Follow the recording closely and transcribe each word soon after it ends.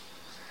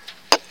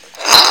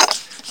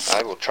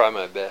I will try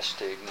my best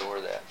to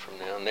ignore that from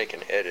now on. They can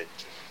edit.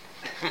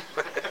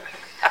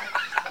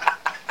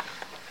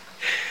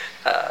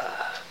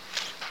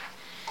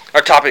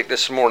 Our topic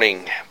this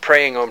morning,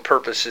 praying on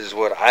purpose, is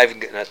what I've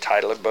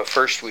titled it, but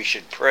first we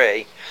should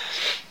pray.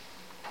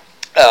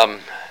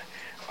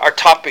 Our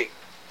topic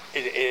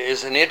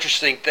is an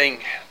interesting thing.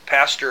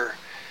 Pastor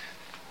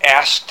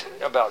asked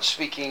about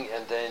speaking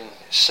and then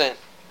sent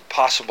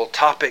possible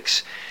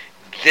topics.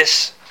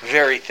 This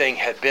very thing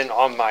had been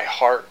on my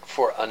heart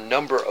for a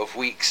number of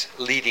weeks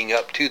leading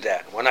up to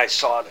that. When I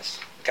saw this,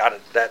 got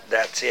it,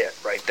 that's it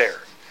right there.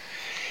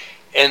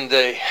 And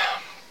the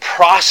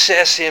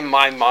process in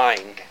my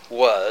mind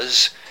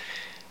was,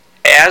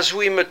 as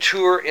we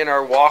mature in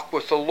our walk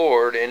with the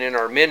Lord and in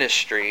our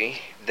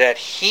ministry that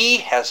He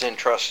has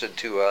entrusted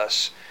to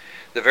us,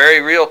 the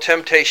very real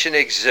temptation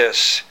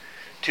exists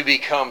to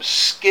become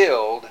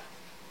skilled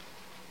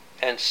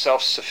and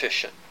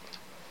self-sufficient.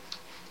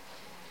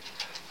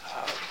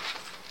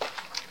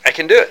 I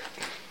can do it.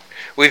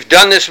 We've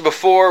done this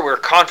before. We're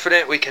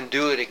confident we can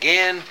do it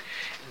again.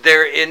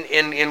 There,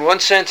 in one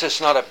sense,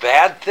 it's not a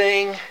bad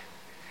thing.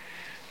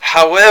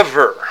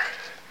 However,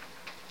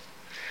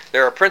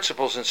 there are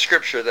principles in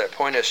Scripture that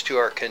point us to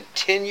our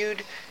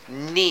continued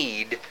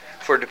need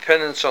for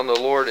dependence on the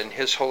Lord and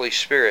His Holy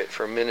Spirit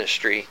for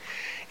ministry.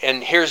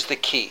 And here's the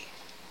key.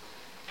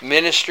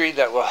 Ministry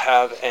that will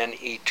have an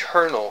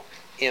eternal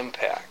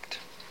impact.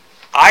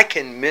 I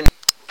can minister.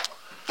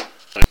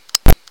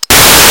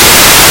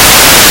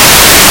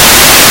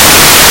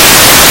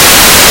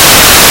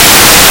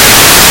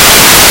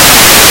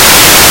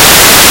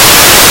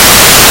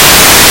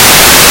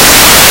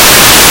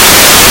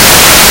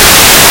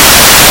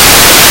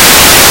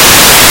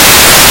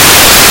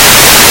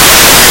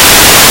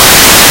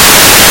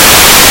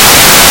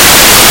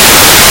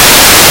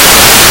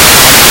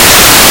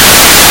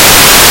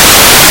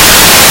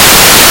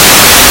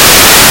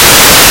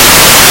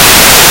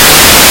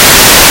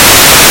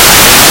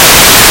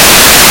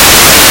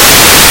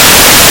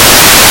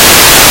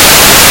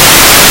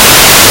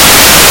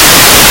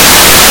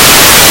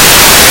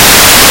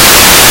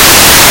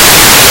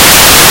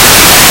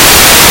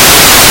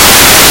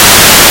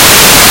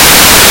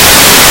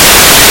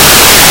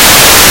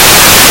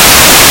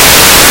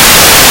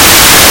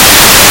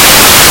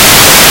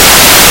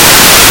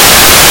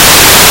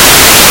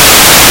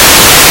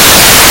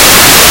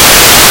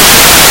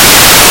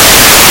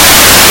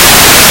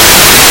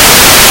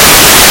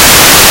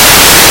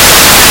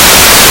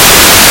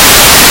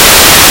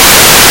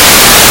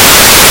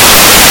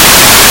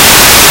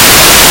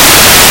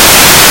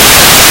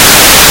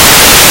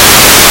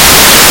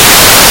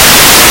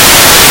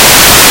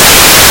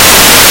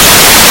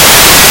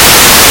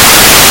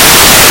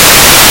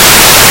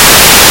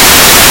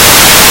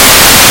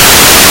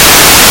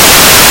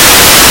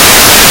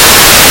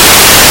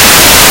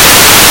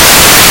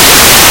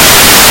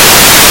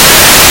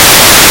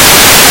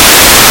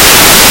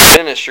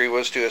 Ministry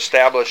was to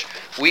establish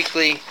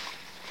weekly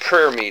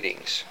prayer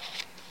meetings.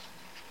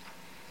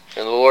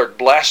 And the Lord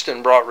blessed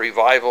and brought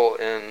revival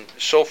and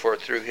so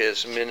forth through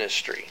His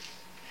ministry.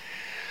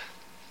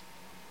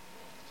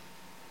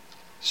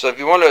 So if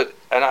you want to,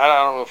 and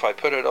I don't know if I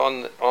put it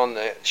on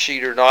the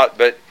sheet or not,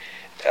 but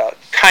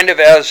kind of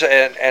as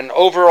an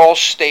overall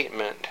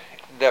statement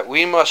that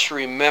we must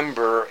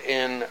remember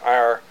in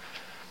our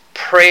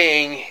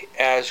praying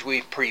as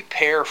we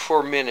prepare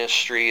for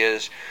ministry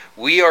is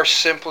we are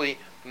simply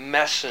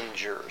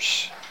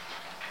messengers.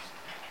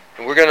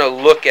 And we're going to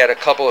look at a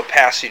couple of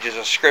passages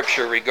of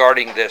Scripture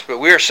regarding this, but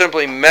we are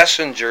simply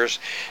messengers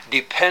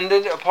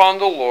dependent upon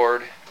the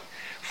Lord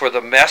for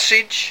the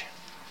message,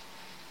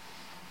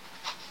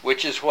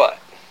 which is what?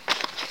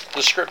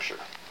 The Scripture.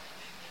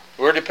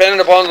 We're dependent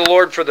upon the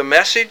Lord for the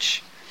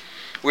message.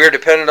 We're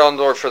dependent on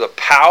the Lord for the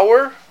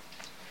power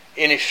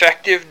in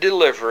effective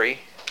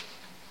delivery.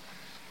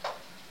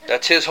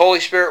 That's His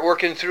Holy Spirit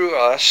working through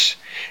us.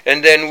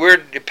 And then we're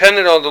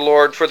dependent on the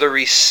Lord for the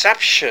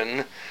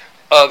reception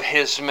of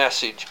His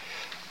message.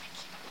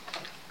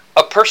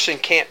 A person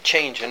can't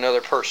change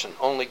another person.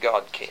 Only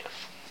God can.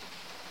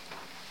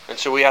 And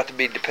so we have to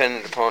be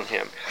dependent upon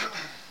Him.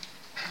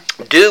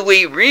 Do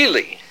we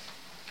really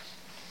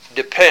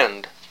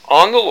depend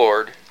on the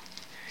Lord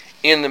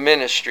in the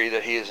ministry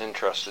that He has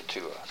entrusted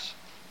to us?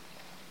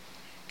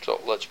 So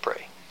let's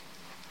pray.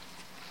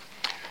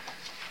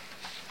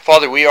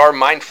 Father, we are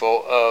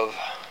mindful of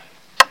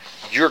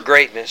Your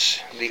greatness,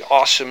 the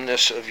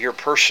awesomeness of Your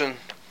person,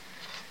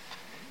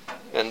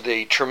 and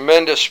the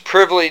tremendous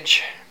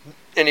privilege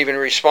and even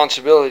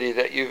responsibility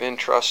that You've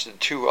entrusted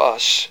to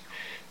us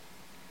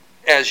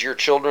as Your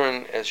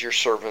children, as Your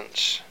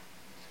servants.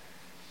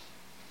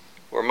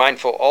 We're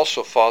mindful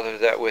also, Father,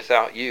 that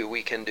without You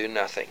we can do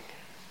nothing.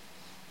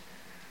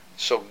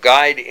 So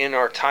guide in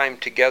our time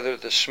together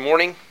this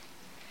morning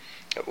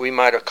that we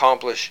might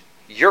accomplish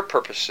Your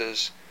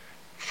purposes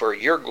for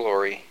Your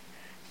glory,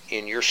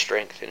 in Your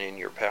strength and in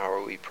Your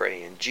power, we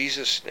pray in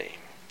Jesus' name.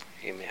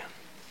 Amen.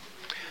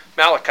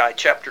 Malachi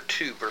chapter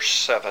 2, verse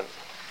 7.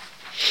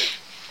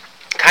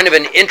 kind of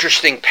an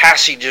interesting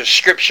passage of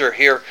Scripture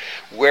here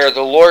where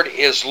the Lord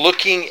is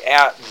looking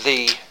at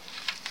the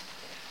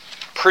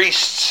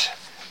priests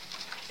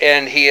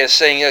and He is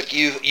saying, look,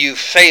 you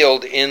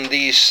failed in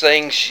these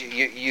things.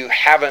 You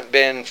haven't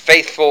been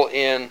faithful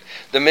in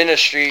the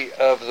ministry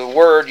of the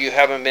Word. You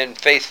haven't been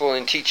faithful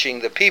in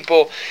teaching the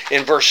people.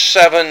 In verse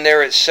 7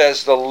 there it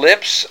says, the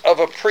lips of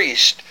a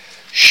priest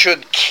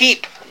should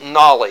keep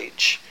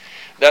knowledge.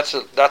 That's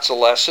a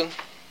lesson.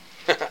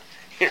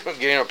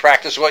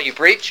 Practice what you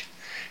preach.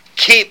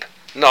 Keep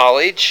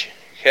knowledge.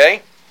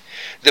 Okay?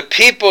 The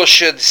people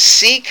should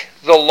seek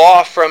the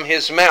law from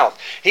his mouth.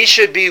 He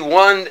should be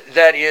one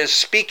that is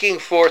speaking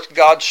forth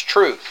God's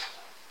truth.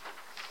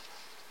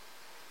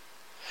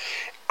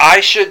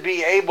 I should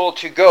be able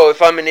to go,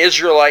 if I'm an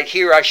Israelite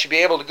here, I should be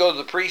able to go to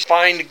the priest,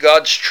 find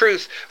God's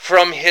truth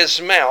from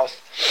his mouth.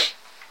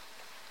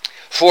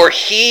 For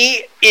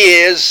he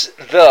is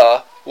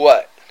the,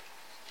 what?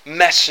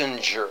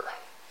 Messenger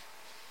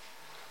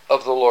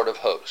of the Lord of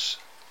hosts.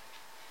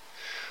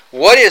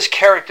 What is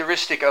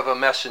characteristic of a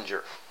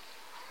messenger?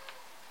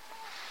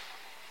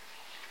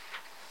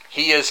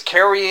 He is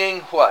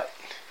carrying what?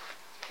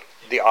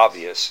 The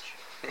obvious.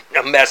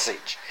 A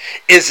message.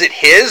 Is it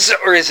his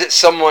or is it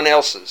someone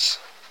else's?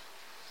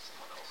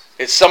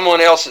 It's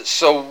someone else's.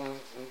 So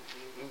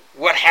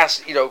what has,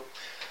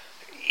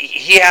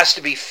 he has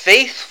to be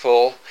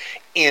faithful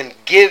in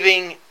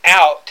giving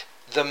out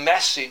the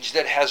message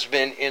that has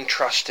been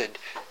entrusted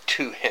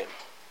to him.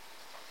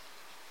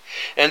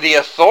 And the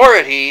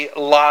authority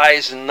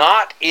lies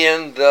not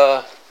in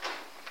the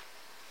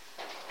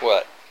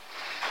what?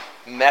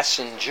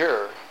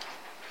 Messenger,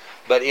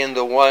 but in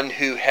the one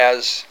who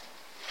has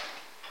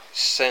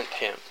sent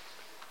him.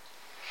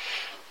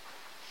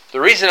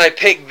 The reason I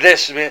picked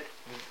this,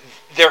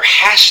 there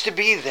has to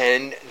be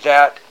then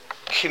that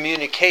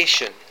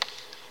communication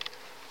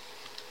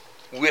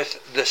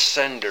with the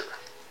sender.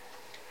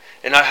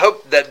 And I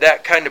hope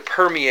that kind of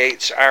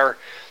permeates our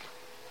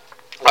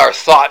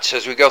thoughts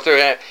as we go through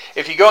it.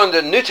 If you go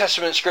into New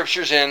Testament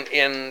scriptures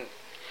in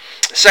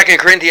 2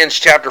 Corinthians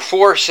chapter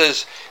 4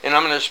 says, and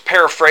I'm going to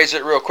paraphrase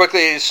it real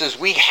quickly, it says,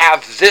 we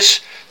have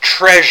this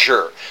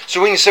treasure.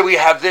 So we can say we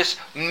have this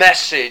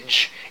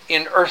message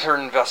in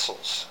earthen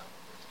vessels.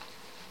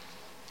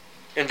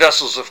 In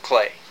vessels of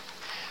clay.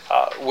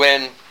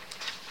 When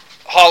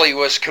Holly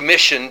was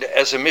commissioned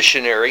as a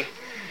missionary,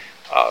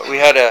 we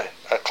had a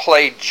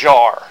clay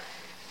jar.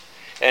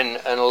 And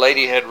a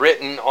lady had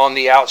written on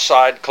the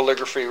outside,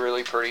 calligraphy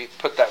really pretty,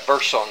 put that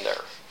verse on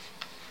there.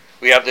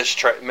 We have this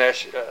treasure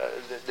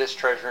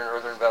in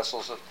earthen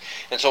vessels,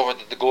 and so forth,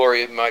 that the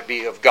glory might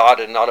be of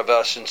God and not of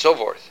us, and so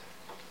forth.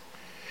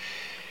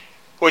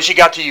 When she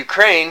got to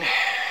Ukraine,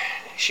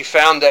 she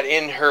found that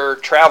in her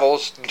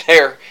travels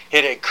there,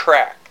 it had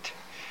cracked.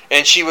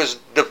 And she was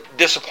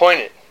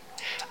disappointed.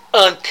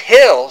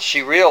 Until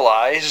she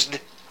realized,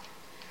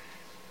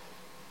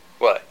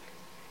 what?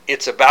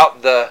 It's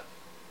about the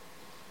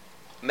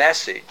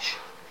message.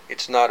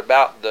 It's not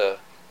about the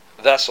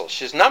vessel.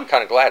 She says, no, I'm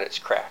kind of glad it's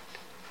cracked.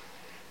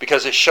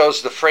 Because it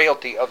shows the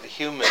frailty of the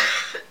human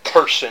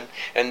person,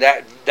 and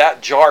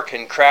that jar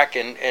can crack,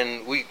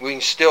 and we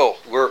can still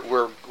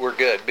we're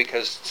good,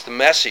 because it's the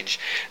message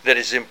that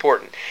is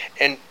important.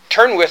 And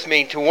turn with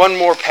me to one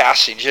more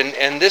passage,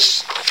 and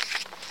this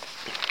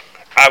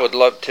I would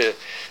love to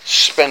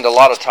spend a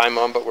lot of time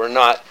on, but we're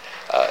not.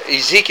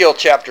 Ezekiel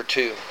chapter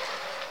 2.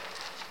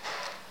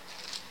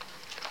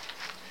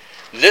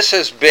 This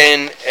has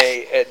been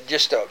an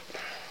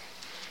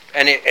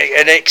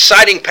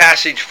exciting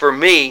passage for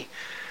me.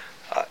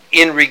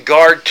 In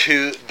regard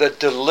to the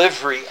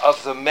delivery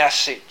of the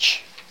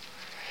message.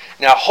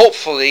 Now,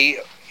 hopefully,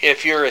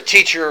 if you're a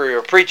teacher or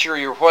a preacher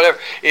or whatever,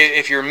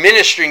 if you're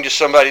ministering to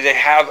somebody, they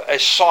have a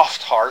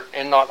soft heart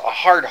and not a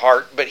hard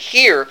heart. But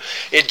here,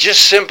 it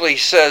just simply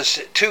says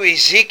to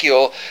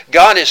Ezekiel,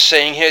 God is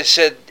saying, He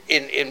said,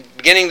 in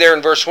beginning there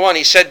in verse 1,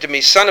 He said to me,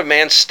 Son of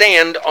man,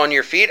 stand on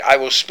your feet, I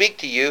will speak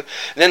to you.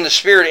 Then the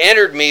Spirit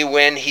entered me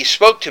when He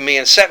spoke to me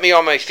and set me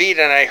on my feet,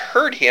 and I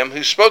heard Him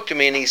who spoke to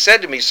me, and He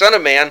said to me, Son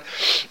of man,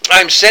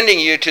 I'm sending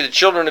you to the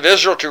children of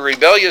Israel, to a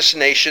rebellious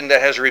nation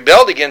that has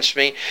rebelled against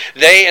me.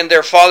 They and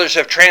their fathers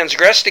have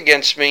transgressed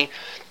against me.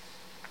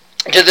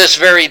 To this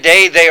very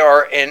day they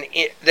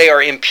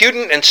are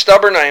impudent and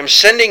stubborn. I am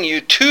sending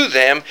you to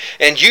them,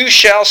 and you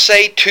shall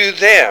say to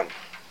them.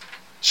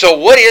 So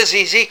what is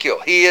Ezekiel?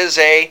 He is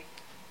a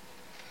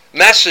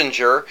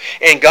messenger,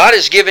 and God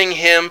is giving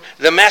him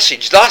the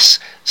message. Thus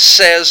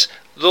says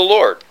the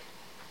Lord.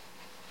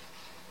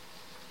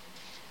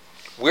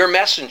 We're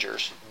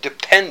messengers,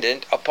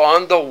 dependent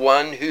upon the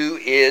one who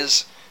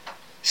is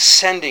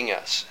sending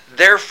us.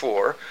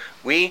 Therefore,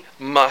 we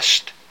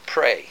must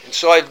pray. And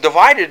so I've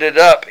divided it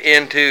up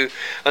into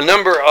a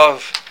number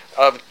of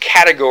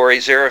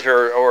categories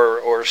there,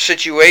 or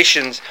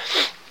situations.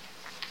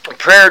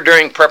 Prayer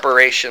during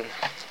preparation.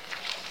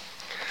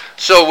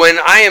 So when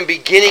I am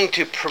beginning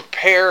to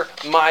prepare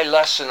my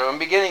lesson, or I'm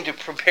beginning to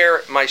prepare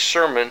my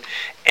sermon,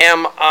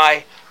 am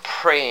I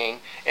praying?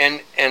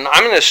 And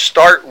I'm going to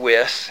start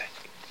with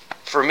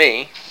for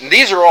me. And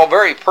these are all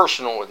very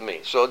personal with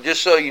me. So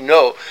just so you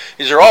know,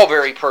 these are all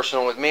very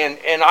personal with me.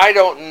 And I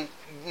don't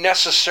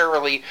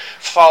necessarily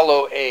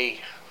follow a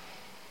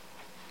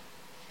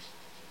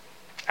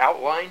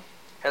outline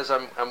as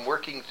I'm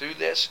working through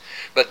this.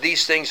 But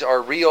these things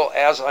are real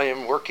as I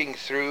am working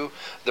through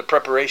the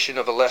preparation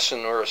of a lesson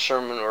or a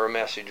sermon or a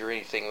message or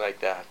anything like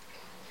that.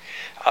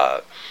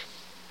 A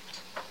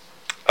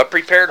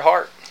prepared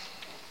heart.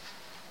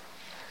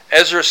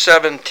 Ezra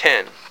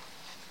 7:10.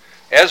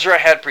 Ezra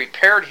had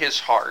prepared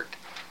his heart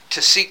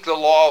to seek the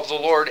law of the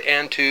Lord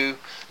and to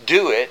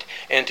do it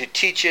and to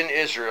teach in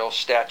Israel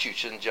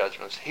statutes and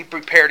judgments. He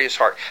prepared his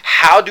heart.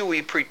 How do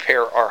we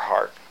prepare our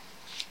heart?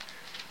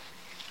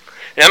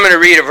 And I'm going to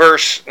read a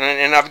verse,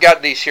 and I've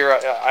got these here.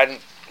 I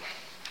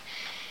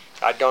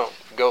don't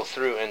go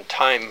through and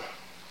time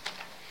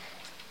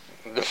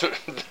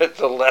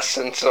the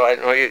lesson, so I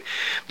don't know.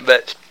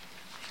 But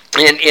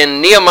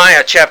in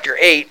Nehemiah chapter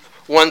 8,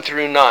 1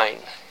 through 9,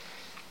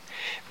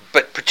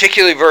 but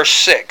particularly verse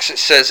 6, it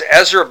says,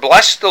 Ezra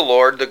blessed the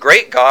Lord, the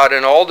great God,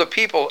 and all the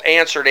people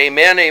answered,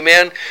 Amen,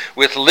 amen.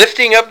 With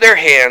lifting up their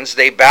hands,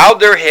 they bowed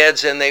their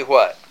heads, and they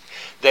what?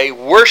 They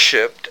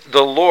worshipped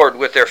the Lord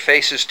with their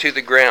faces to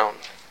the ground.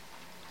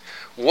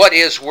 What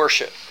is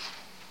worship?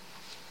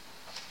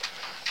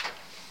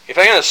 If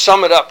I'm going to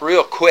sum it up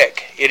real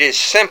quick, it is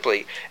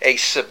simply a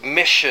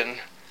submission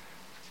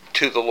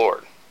to the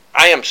Lord.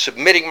 I am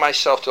submitting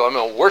myself to Him. I'm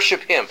going to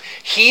worship Him.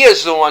 He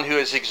is the one who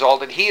is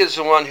exalted. He is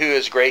the one who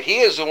is great. He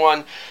is the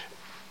one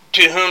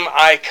to whom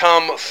I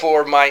come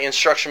for my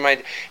instruction.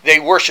 They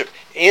worship.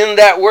 In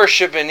that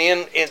worship,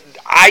 and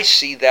I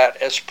see that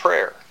as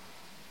prayer.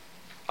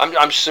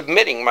 I'm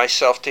submitting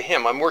myself to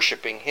Him. I'm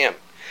worshiping Him.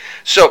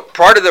 So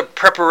part of the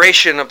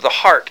preparation of the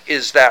heart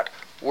is that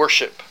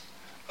worship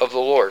of the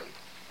Lord.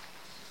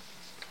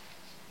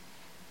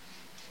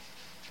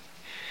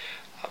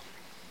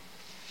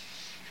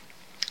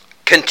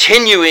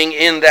 Continuing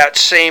in that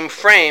same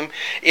frame,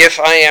 if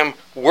I am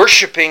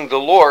worshiping the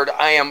Lord,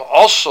 I am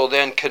also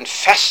then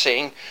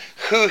confessing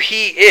who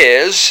He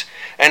is,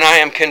 and I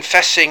am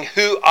confessing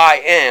who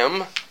I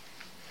am.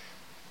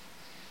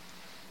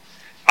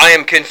 I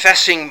am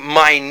confessing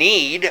my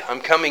need.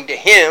 I'm coming to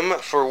Him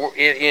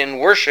in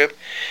worship.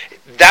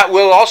 That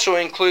will also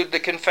include the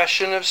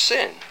confession of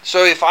sin.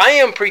 So if I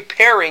am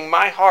preparing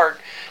my heart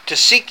to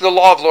seek the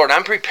law of the Lord,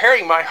 I'm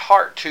preparing my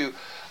heart to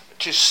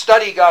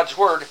study God's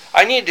Word,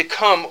 I need to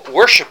come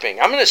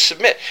worshiping. I'm going to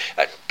submit.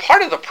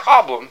 Part of the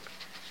problem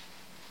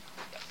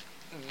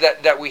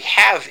that we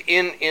have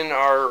in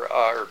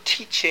our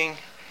teaching,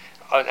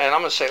 and I'm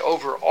going to say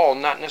overall,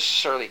 not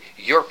necessarily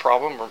your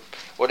problem or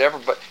whatever,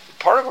 but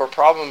part of our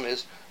problem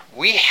is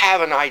we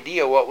have an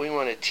idea what we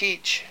want to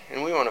teach,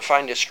 and we want to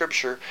find a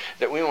scripture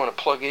that we want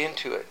to plug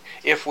into it.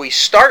 If we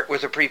start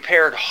with a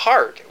prepared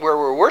heart where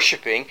we're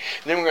worshiping,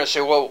 then we're going to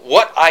say, well,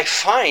 what I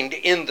find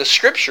in the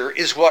scripture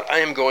is what I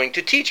am going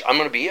to teach. I'm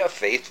going to be a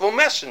faithful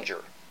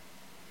messenger.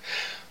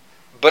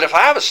 But if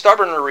I have a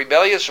stubborn or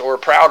rebellious or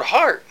proud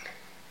heart,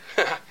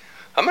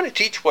 I'm going to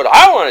teach what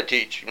I want to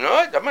teach. You know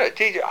what? I'm going to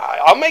teach.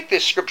 I'll make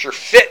this scripture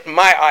fit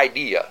my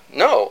idea.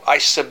 No, I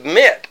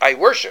submit. I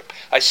worship.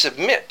 I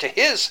submit to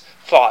His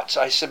thoughts.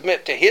 I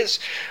submit to His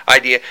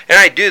idea, and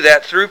I do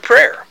that through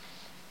prayer.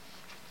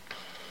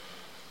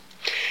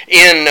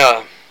 In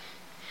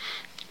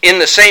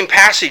the same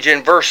passage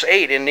in verse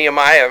 8, in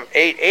Nehemiah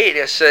 8:8,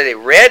 it said, they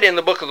read in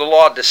the book of the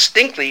law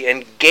distinctly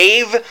and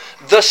gave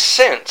the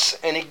sense.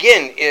 And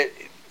again,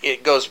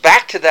 it goes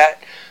back to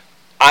that.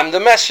 I'm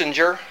the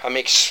messenger. I'm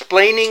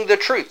explaining the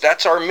truth.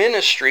 That's our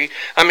ministry.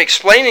 I'm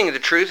explaining the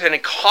truth, and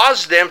it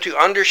caused them to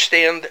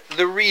understand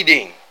the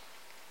reading.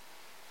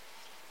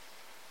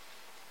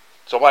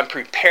 So I'm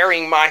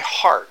preparing my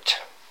heart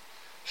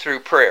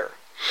through prayer.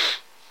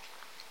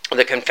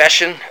 The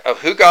confession of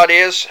who God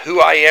is, who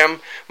I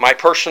am, my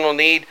personal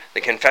need, the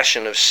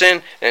confession of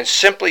sin, and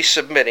simply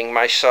submitting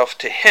myself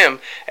to Him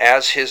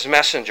as His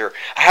messenger.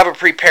 I have a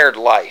prepared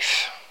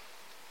life.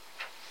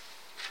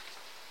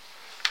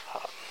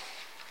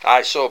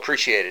 I so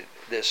appreciated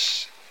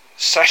this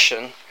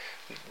session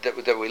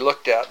that we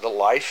looked at, the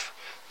life,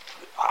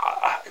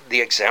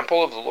 the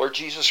example of the Lord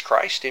Jesus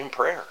Christ in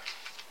prayer.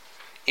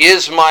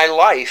 Is my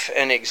life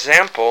an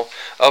example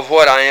of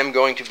what I am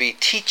going to be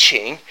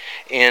teaching,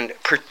 and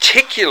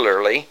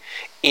particularly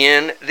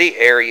in the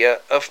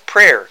area of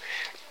prayer?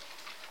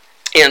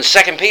 In 2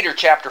 Peter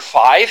chapter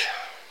 5,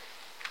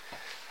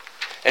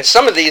 and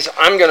some of these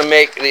I'm going to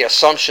make the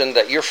assumption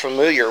that you're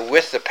familiar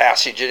with the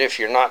passage, and if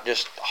you're not,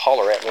 just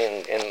holler at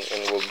me and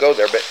we'll go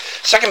there. But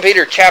 2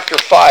 Peter chapter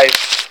 5,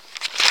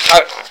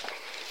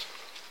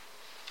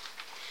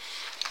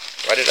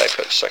 why did I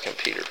put 2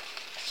 Peter?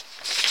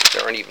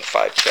 There aren't even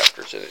 5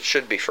 chapters in it. It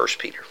should be 1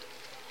 Peter.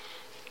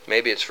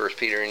 Maybe it's 1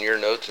 Peter in your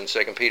notes and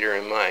 2 Peter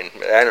in mine.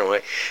 But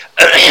anyway,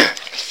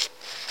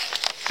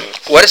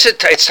 what is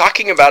it? It's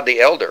talking about the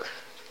elder.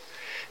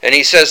 And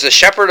he says, the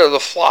shepherd of the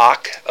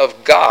flock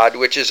of God,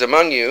 which is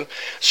among you,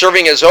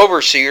 serving as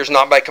overseers,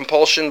 not by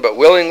compulsion, but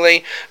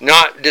willingly,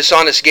 not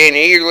dishonest gain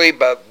eagerly,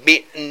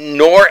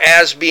 nor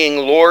as being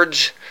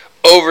lords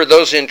over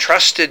those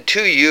entrusted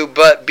to you,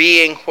 but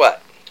being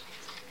what?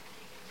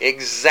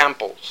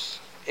 Examples.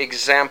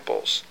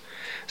 Examples.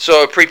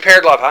 So a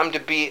prepared life. I'm to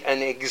be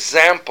an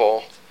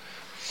example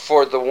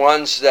for the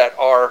ones that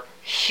are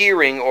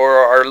hearing or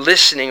are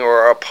listening or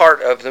are a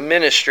part of the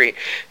ministry.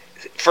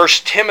 1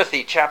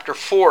 Timothy chapter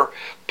 4,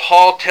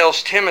 Paul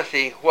tells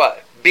Timothy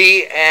what?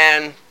 Be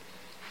an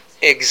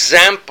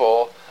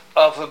example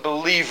of a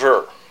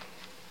believer.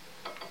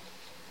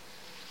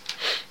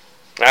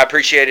 I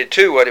appreciated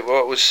too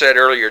what was said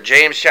earlier.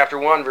 James chapter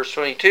 1 verse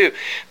 22.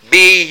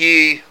 Be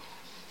ye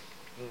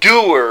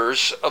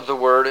doers of the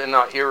word and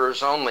not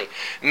hearers only.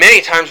 Many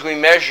times we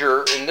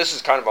measure, and this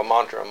is kind of a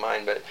mantra of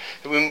mine, but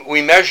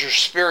we measure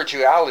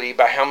spirituality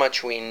by how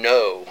much we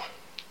know.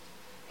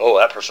 Oh,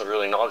 that person's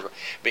really knowledgeable.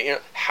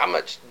 But how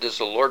much does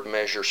the Lord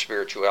measure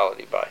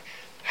spirituality by?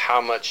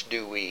 How much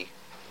do we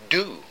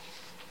do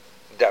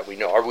that we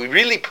know? Are we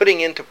really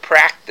putting into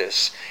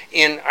practice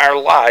in our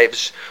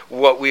lives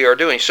what we are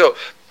doing? So,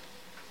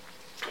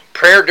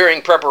 prayer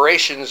during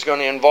preparation is going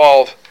to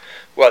involve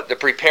what? The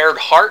prepared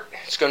heart.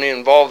 It's going to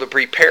involve the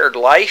prepared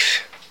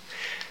life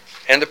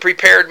and the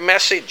prepared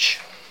message.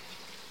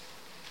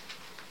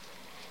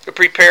 The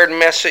prepared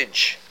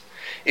message.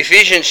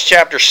 Ephesians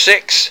chapter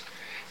 6,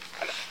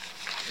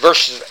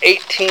 verses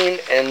 18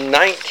 and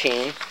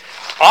 19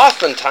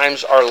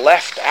 oftentimes are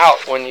left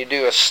out when you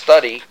do a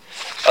study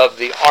of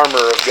the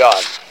armor of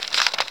God,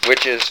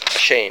 which is a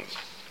shame.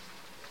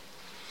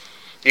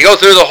 You go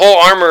through the whole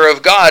armor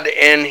of God,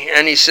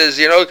 and he says,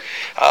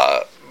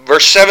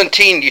 verse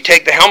 17, you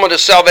take the helmet of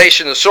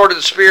salvation, the sword of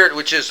the Spirit,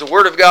 which is the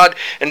word of God,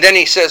 and then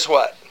he says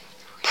what?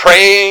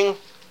 Praying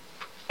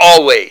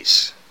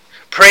always.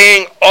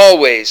 Praying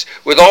always,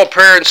 with all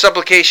prayer and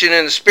supplication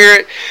in the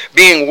Spirit,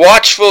 being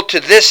watchful to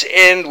this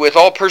end with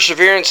all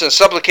perseverance and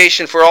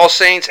supplication for all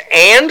saints,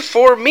 and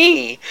for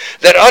me,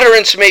 that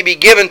utterance may be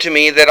given to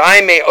me, that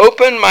I may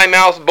open my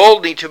mouth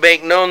boldly to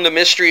make known the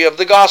mystery of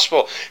the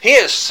gospel. He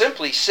is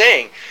simply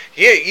saying,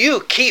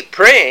 you keep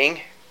praying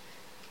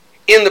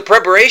in the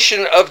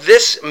preparation of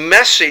this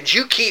message.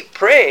 You keep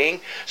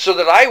praying so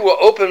that I will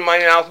open my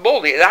mouth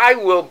boldly. That I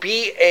will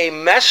be a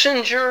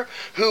messenger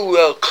who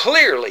will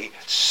clearly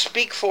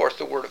speak forth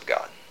the word of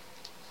God.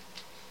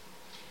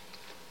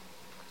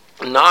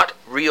 Not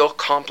real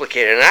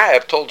complicated. And I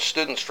have told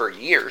students for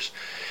years,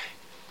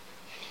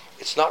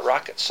 it's not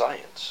rocket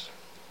science.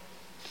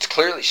 It's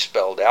clearly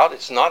spelled out.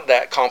 It's not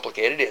that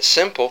complicated. It's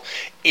simple.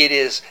 It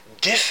is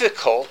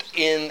difficult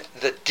in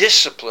the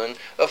discipline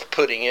of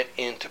putting it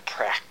into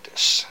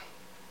practice.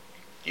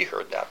 You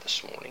heard that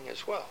this morning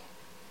as well.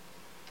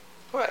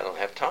 Well, I don't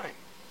have time.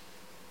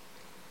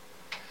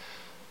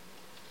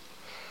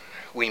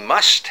 We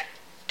must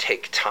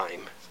take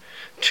time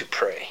to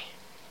pray.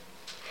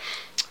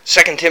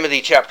 2 Timothy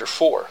chapter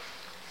 4.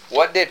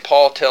 What did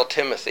Paul tell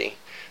Timothy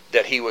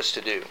that he was to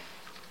do?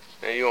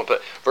 Now you want to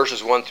put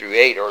verses 1 through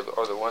 8 or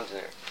the ones in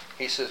there.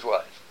 He says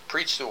what?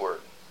 Preach the word.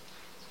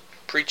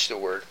 Preach the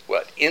word.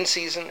 What? In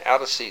season,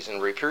 out of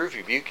season. Reprove,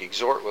 rebuke,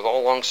 exhort with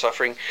all long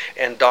suffering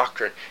and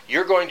doctrine.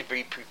 You're going to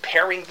be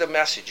preparing the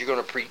message. You're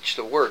going to preach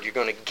the word. You're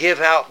going to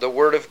give out the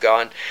word of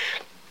God.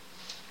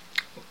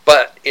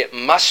 But it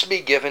must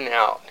be given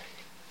out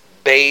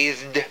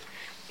bathed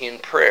in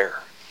prayer.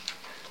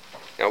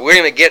 Now we're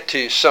going to get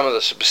to some of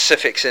the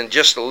specifics in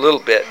just a little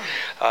bit.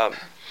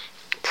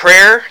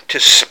 Prayer to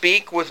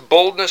speak with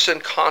boldness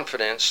and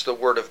confidence the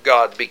word of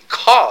God,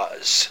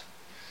 because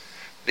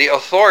the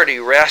authority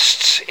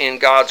rests in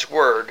God's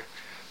word,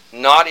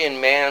 not in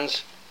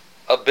man's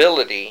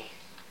ability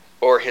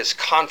or his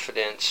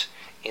confidence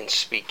in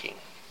speaking.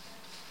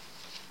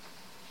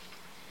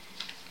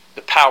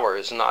 The power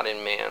is not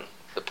in man.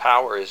 The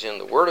power is in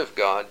the word of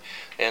God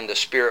and the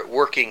Spirit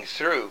working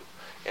through.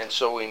 And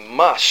so we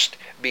must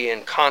be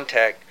in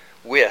contact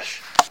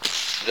with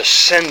the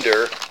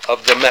sender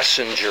of the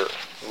messenger.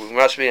 We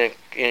must be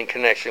in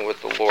connection with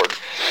the Lord.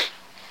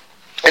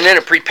 And then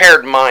a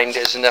prepared mind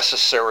is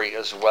necessary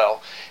as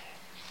well.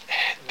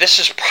 This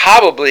is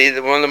probably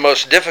one of the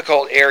most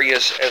difficult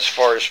areas as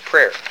far as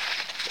prayer.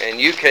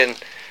 And you can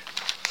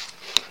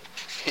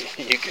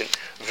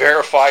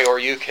verify or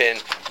you can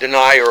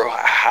deny or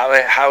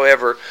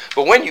however.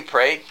 But when you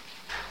pray,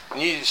 when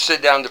you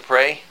sit down to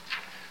pray,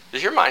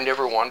 does your mind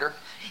ever wander?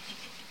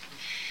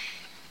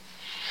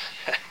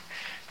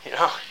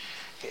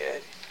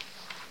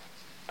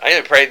 I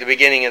didn't pray at the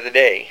beginning of the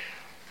day.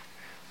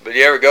 But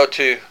you ever go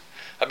to,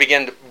 I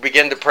begin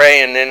to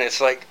pray, and then it's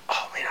like,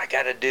 oh man, I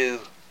got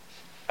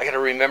to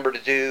remember to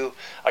do,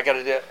 wait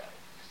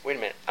a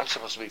minute, I'm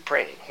supposed to be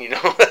praying,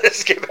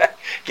 Let's get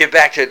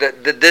back to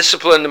the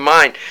discipline of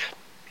mind.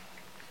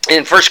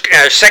 In 2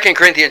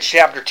 Corinthians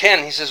chapter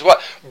 10, he says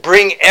what?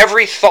 Bring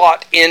every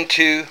thought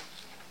into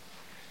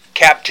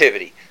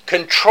captivity.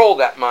 Control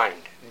that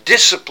mind.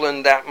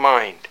 Discipline that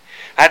mind.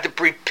 I have to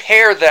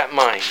prepare that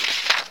mind.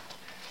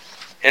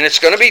 And it's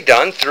going to be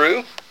done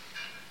through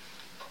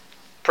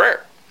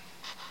prayer.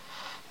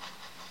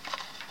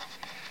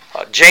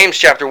 James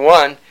chapter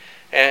 1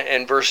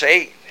 and verse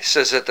 8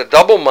 says that the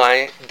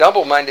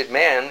double-minded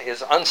man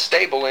is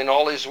unstable in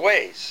all his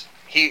ways.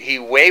 He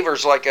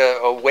wavers like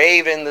a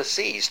wave in the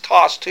seas,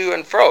 tossed to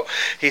and fro.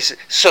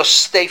 So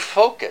stay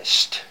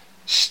focused.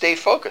 Stay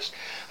focused.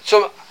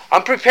 So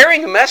I'm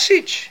preparing a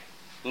message.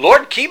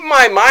 Lord, keep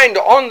my mind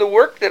on the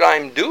work that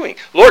I'm doing.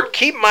 Lord,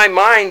 keep my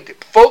mind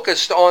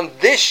focused on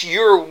this,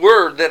 your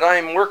word that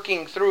I'm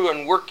working through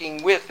and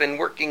working with and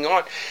working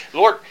on.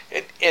 Lord,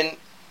 and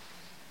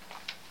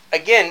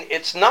again,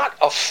 it's not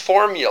a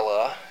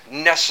formula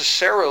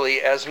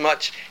necessarily as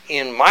much,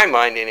 in my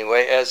mind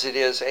anyway, as it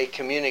is a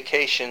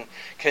communication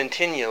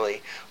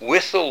continually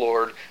with the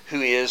Lord,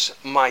 who is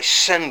my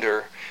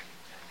sender,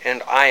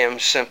 and I am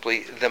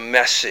simply the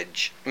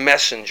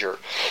messenger.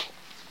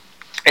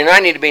 And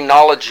I need to be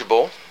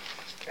knowledgeable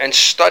and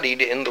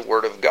studied in the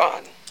Word of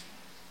God.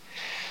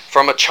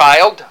 From a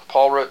child,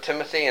 Paul wrote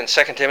Timothy in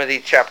 2 Timothy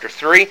chapter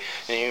 3,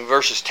 in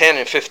verses 10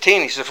 and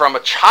 15, he said, from a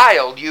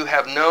child you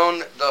have known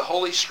the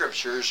Holy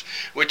Scriptures,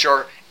 which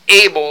are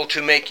able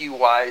to make you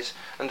wise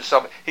unto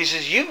salvation. He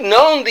says, you've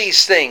known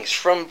these things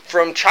from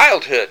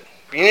childhood.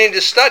 You need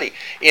to study.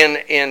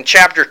 In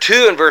chapter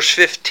 2 and verse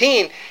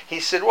 15,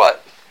 he said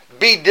what?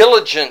 Be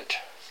diligent.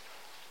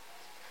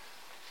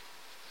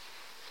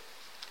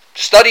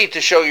 Study to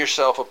show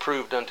yourself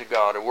approved unto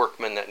God, a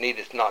workman that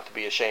needeth not to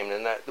be ashamed.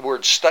 And that the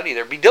word study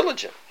there, be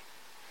diligent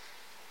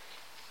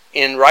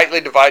in rightly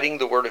dividing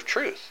the word of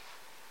truth.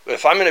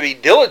 If I'm going to be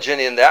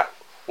diligent in that,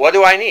 what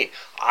do I need?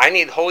 I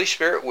need Holy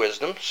Spirit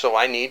wisdom, so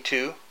I need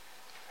to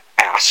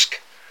ask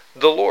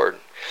the Lord.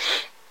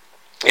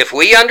 If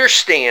we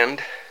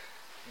understand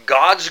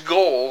God's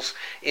goals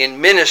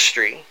in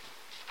ministry,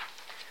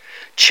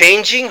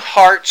 changing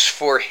hearts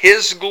for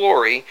His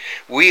glory,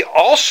 we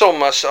also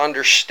must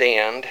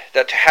understand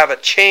that to have a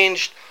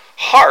changed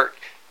heart,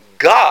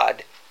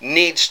 God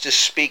needs to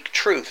speak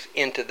truth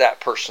into that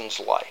person's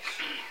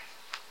life.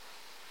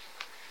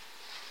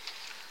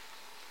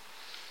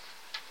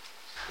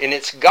 And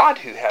it's God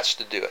who has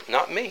to do it,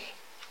 not me.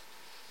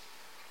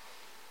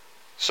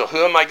 So who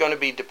am I going to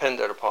be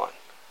dependent upon?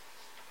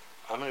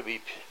 I'm going to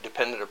be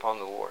dependent upon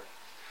the Lord.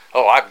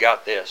 Oh, I've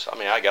got this. I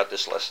mean, I got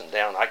this lesson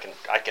down. I can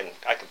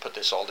put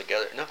this all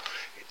together. No,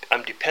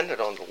 I'm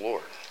dependent on the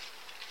Lord.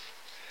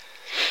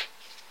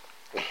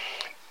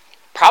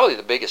 Probably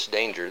the biggest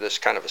danger, this is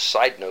kind of a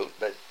side note,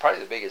 but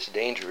probably the biggest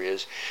danger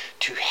is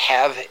to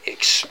have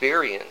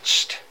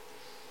experienced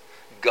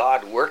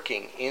God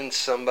working in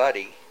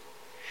somebody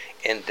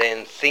and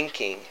then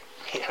thinking,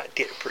 yeah, I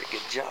did a pretty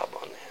good job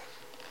on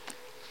that.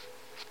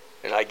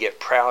 And I get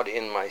proud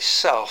in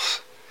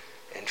myself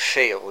and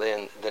fail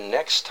then the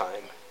next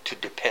time to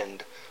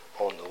depend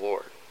on the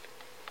Lord.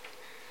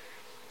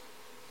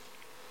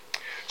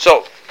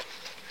 So,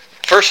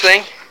 first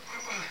thing,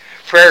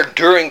 prayer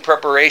during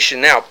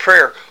preparation. Now,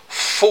 prayer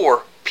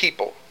for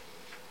people.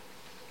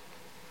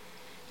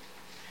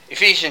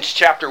 Ephesians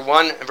chapter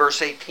 1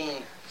 verse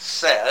 18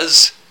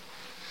 says,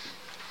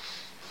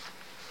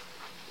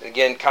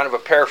 again, kind of a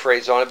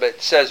paraphrase on it, but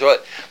it says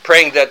what?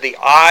 Praying that the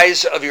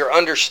eyes of your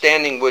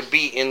understanding would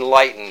be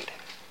enlightened.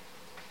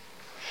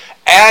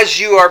 As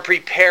you are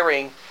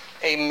preparing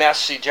a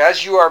message,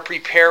 as you are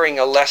preparing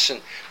a lesson,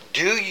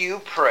 do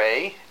you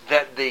pray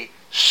that the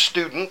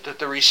student, that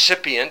the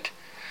recipient,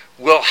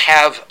 will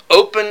have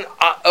open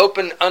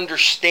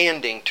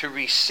understanding to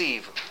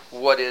receive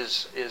what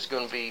is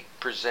going to be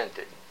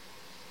presented?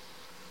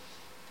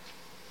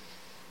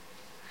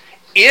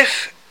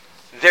 If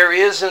there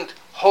isn't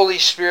Holy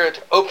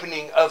Spirit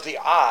opening of the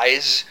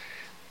eyes,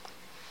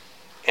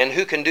 and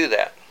who can do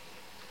that?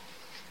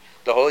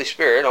 The Holy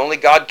Spirit. Only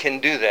God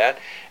can do that.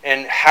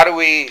 And how do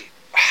we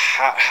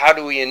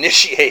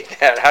initiate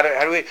that? How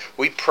do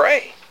we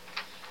pray?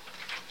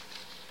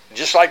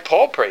 Just like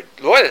Paul prayed,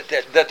 Lord,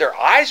 that their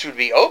eyes would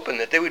be open,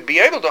 that they would be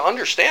able to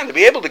understand, to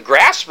be able to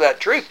grasp that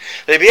truth,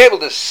 they'd be able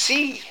to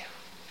see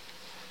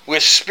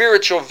with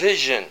spiritual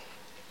vision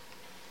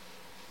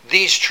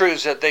these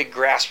truths that they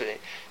grasp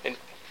it. And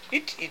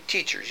you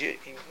teachers,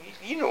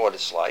 you know what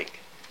it's like.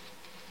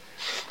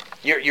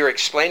 You're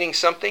explaining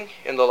something,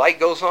 and the light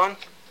goes on,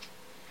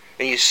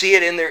 and you see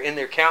it in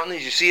their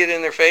countenance, you see it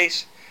in their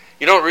face.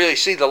 You don't really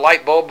see the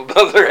light bulb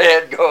above their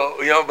head go,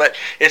 but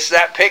it's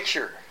that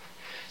picture.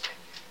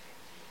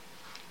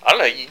 I don't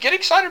know, you get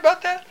excited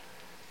about that?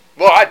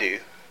 Well, I do.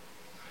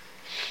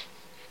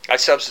 I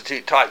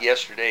substitute taught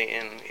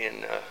yesterday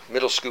in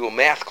middle school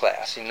math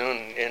class,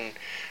 and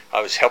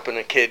I was helping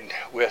a kid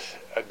with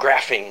a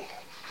graphing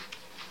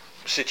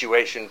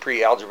situation,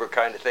 pre-algebra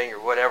kind of thing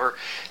or whatever,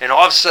 and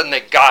all of a sudden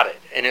they got it,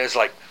 and it was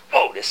like,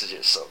 oh, this is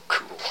just so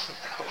cool.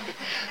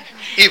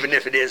 Even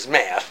if it is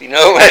math,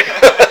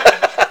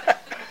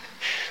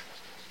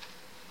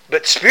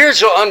 But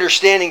spiritual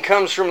understanding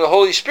comes from the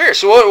Holy Spirit.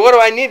 So what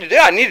do I need to do?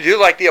 I need to do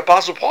like the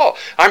Apostle Paul.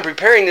 I'm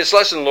preparing this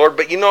lesson, Lord,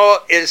 but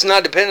it's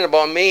not dependent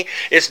upon me.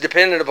 It's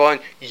dependent upon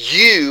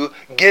you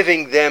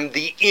giving them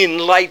the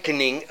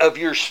enlightening of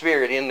your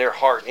Spirit in their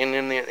heart and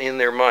in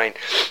their mind.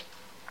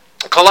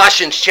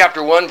 Colossians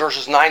chapter 1,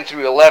 verses 9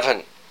 through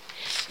 11.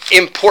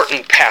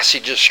 Important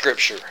passage of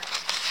Scripture.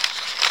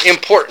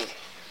 Important.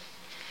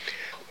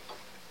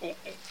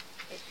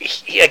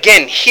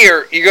 again,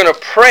 here, you're going to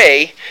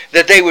pray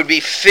that they would be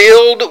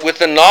filled with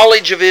the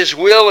knowledge of His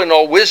will and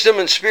all wisdom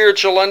and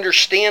spiritual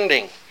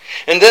understanding.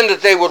 And then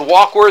that they would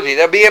walk worthy.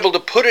 They'll be able to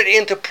put it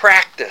into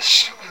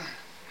practice.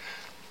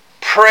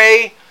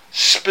 Pray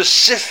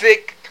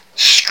specific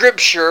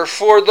scripture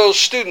for those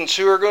students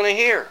who are going to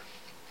hear.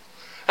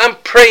 I'm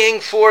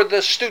praying for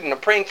the student. I'm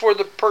praying for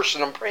the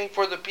person. I'm praying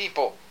for the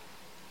people.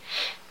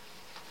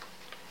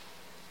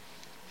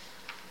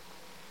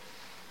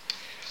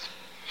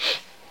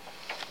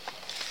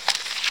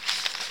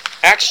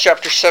 Acts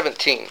chapter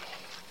 17.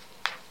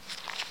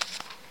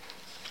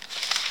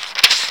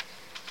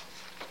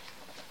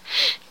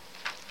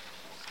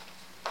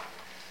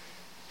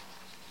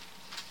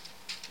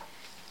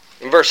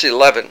 In verse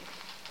 11.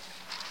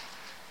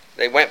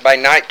 They went by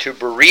night to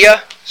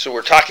Berea. So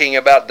we're talking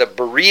about the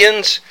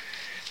Bereans.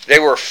 They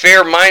were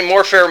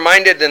more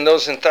fair-minded than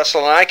those in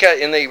Thessalonica,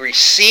 and they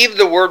received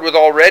the word with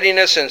all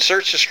readiness and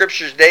searched the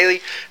scriptures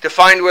daily to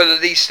find whether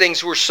these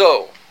things were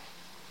so.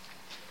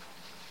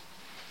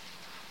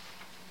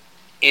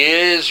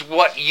 Is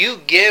what you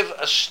give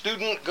a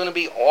student going to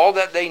be all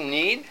that they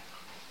need?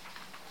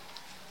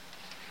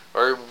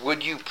 Or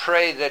would you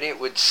pray that it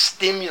would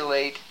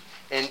stimulate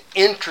an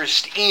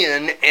interest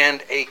in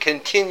and a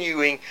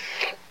continuing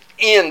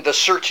in the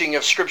searching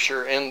of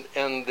Scripture and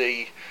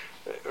the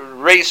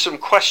raise some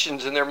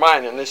questions in their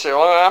mind, and they say,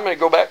 well, I'm going to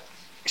go back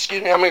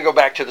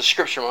to the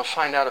Scripture. I'm going to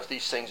find out if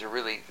these things are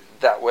really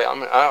that way.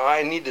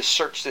 I need to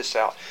search this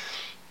out.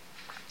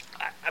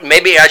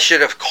 Maybe I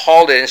should have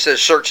called it, instead of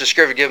search the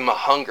Scripture, give them a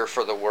hunger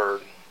for the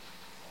Word.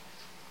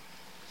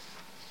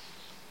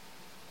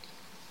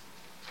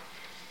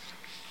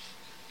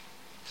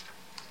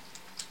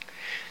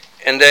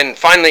 And then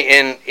finally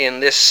in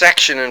this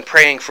section in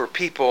praying for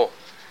people,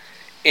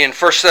 in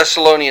 1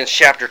 Thessalonians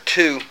chapter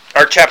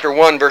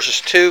 1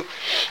 verses 2,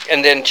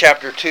 and then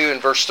chapter 2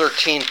 and verse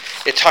 13,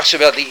 it talks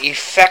about the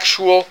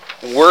effectual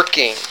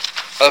working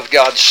of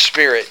God's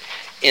Spirit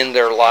in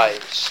their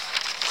lives.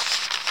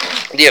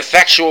 The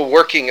effectual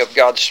working of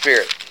God's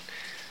Spirit.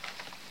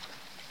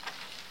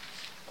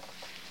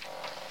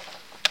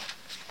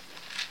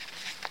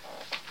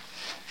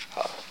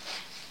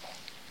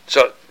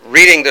 So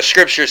reading the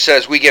Scripture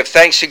says, we give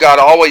thanks to God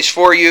always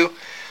for you,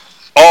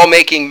 all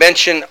making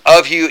mention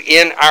of you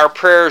in our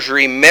prayers,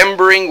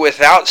 remembering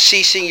without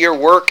ceasing your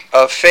work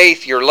of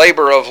faith, your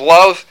labor of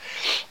love,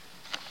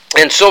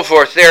 and so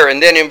forth there.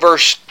 And then in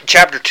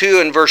chapter 2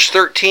 and verse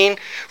 13,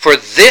 for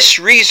this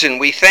reason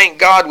we thank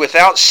God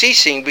without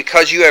ceasing,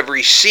 because you have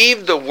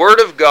received the word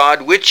of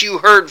God which you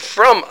heard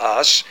from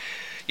us.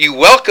 You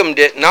welcomed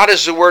it not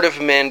as the word of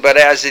men, but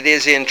as it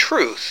is in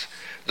truth.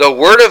 The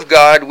word of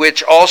God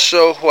which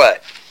also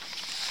what?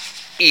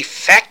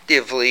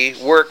 Effectively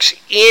works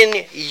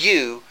in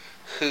you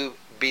who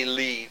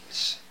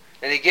believes.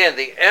 And again,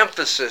 the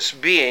emphasis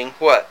being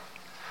what?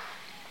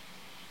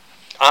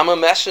 I'm a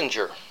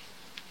messenger.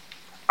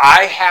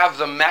 I have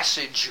the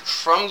message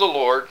from the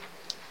Lord.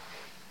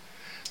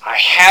 I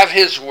have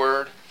His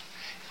word.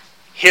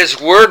 His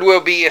word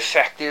will be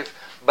effective,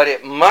 but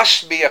it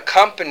must be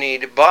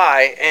accompanied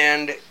by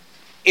and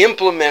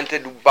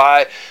implemented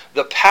by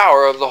the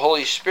power of the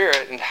Holy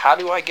Spirit. And how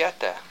do I get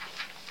that?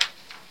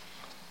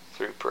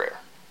 Through prayer.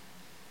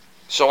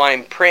 So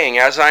I'm praying.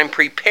 As I'm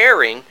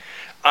preparing,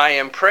 I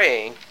am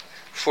praying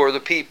for the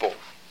people.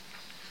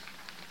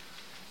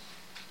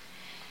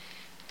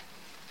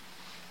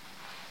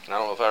 I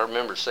don't know if I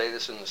remember to say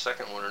this in the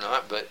second one or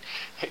not, but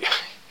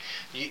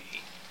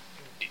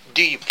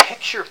do you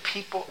picture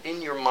people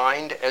in your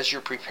mind as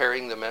you're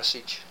preparing the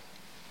message?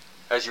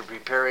 As you're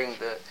preparing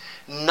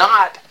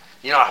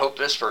I hope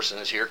this person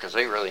is here because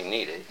they really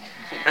need it.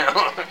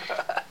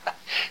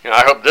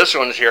 I hope this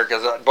one's here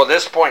because,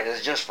 this point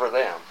is just for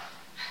them.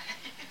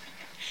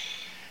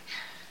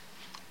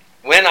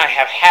 When I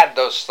have had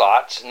those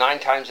thoughts, 9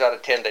 times out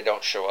of 10 they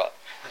don't show up.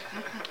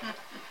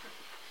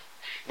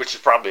 Which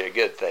is probably a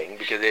good thing,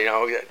 because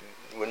it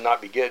would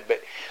not be good.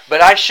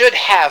 But I should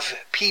have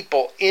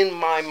people in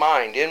my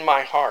mind, in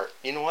my heart.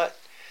 You know what?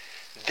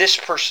 This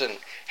person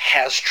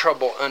has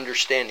trouble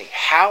understanding.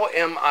 How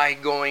am I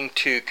going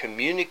to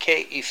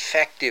communicate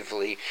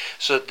effectively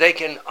so that they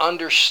can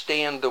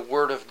understand the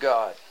Word of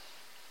God?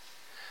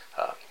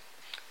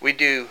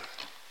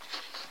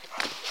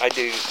 I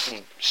do some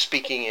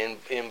speaking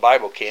in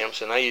Bible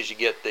camps, and I usually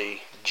get the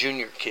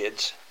junior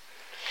kids,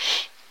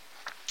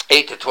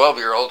 8 to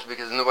 12-year-olds,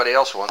 because nobody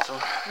else wants them.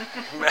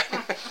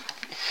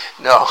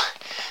 No,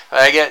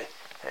 I get,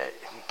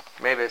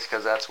 maybe it's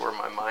because that's where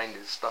my mind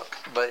is stuck.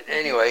 But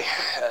anyway,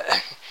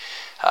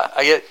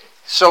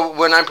 so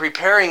when I'm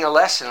preparing a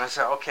lesson, I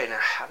say, okay, now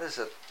how does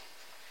a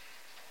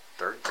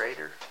 3rd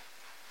grader,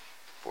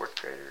 4th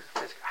grader,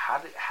 how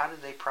do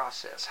they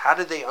process? How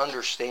do they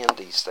understand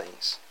these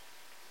things?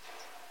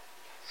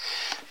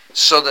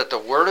 So that the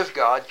Word of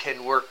God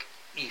can work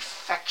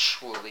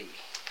effectually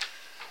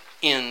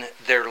in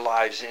their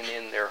lives and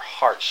in their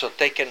hearts, so that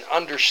they can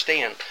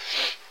understand.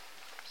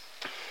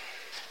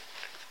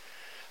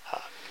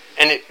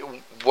 And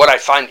what I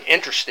find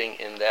interesting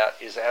in that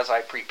is, as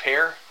I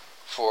prepare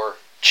for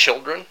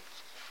children,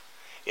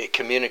 it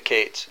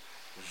communicates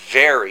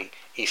very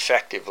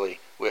effectively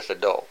with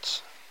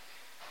adults.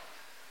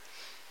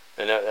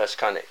 And that's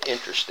kind of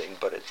interesting,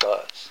 but it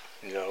does.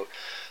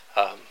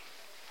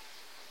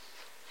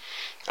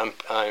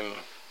 I'm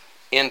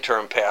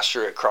interim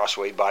pastor at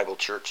Crossway Bible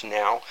Church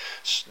now.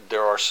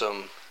 There are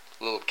some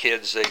little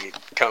kids, they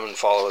come and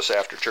follow us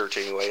after church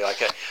anyway.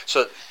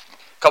 So a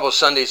couple of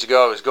Sundays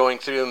ago, I was going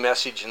through a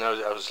message, and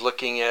I was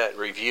looking at,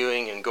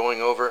 reviewing, and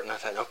going over it, and I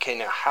thought, okay,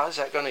 now how is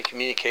that going to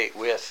communicate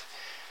with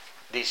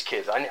these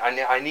kids?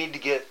 I need to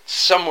get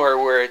somewhere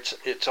where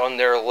it's on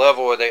their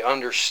level, where they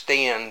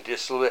understand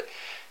just a little bit.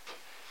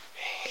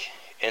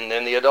 And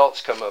then the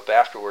adults come up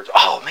afterwards.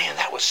 Oh man,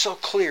 that was so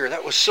clear.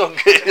 That was so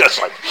good. I was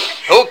like,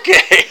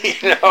 okay,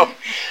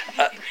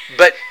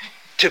 But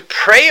to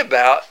pray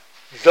about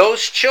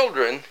those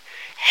children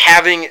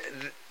having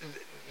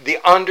the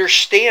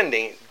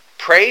understanding.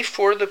 Pray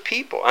for the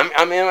people.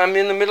 I'm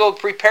in the middle of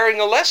preparing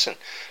a lesson.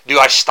 Do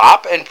I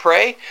stop and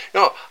pray?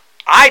 No,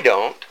 I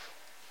don't.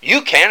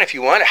 You can if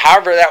you want.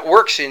 However that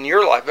works in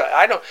your life, but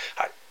I don't.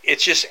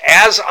 It's just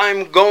as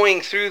I'm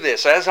going through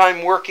this, as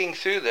I'm working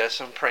through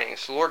this, I'm praying.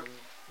 So Lord,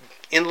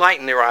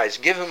 enlighten their eyes.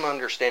 Give them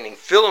understanding.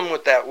 Fill them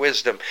with that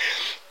wisdom.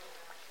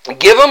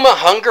 Give them a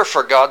hunger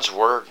for God's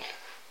Word.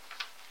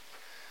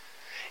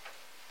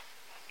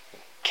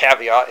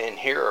 Caveat in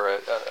here, or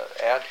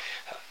add,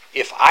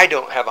 if I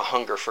don't have a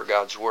hunger for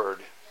God's Word,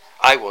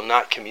 I will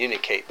not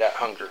communicate that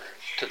hunger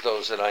to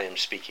those that I am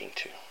speaking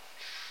to.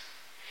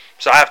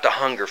 So I have to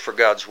hunger for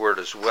God's Word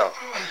as well.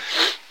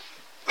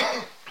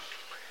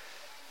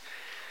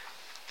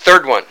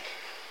 Third one.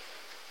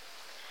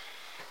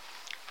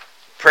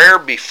 Prayer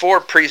before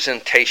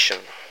presentation.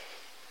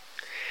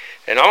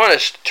 And I want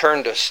us to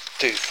turn to 1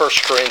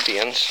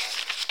 Corinthians,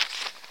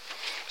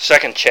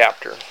 2nd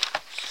chapter.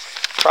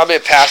 Probably a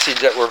passage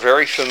that we're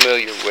very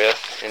familiar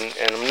with. And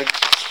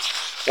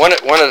one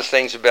of the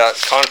things about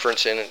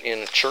conference in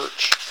a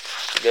church,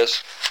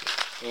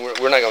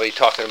 we're not going to be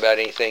talking about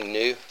anything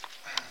new.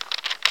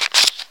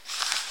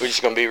 We're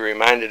just going to be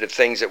reminded of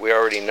things that we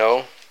already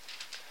know.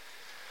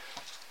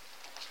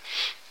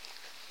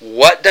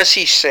 What does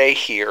he say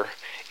here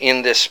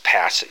in this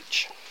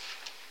passage?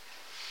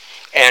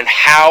 And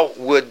how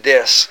would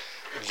this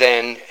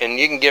then, and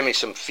you can give me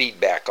some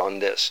feedback on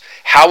this,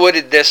 how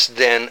would this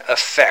then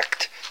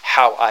affect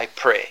how I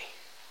pray?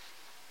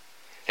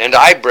 And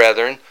I,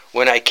 brethren,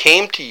 when I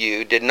came to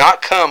you, did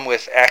not come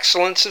with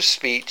excellence of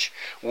speech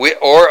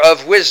or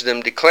of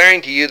wisdom,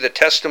 declaring to you the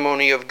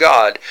testimony of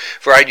God.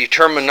 For I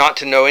determined not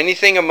to know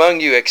anything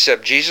among you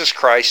except Jesus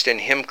Christ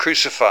and Him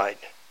crucified.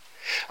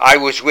 I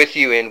was with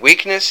you in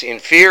weakness, in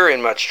fear,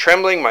 in much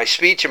trembling. My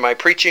speech and my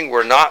preaching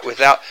were not with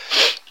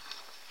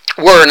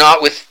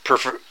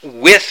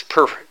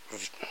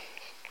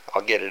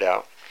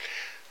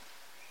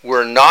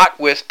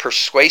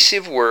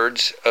persuasive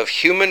words of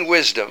human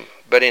wisdom,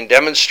 but in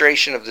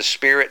demonstration of the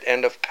Spirit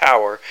and of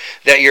power,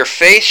 that your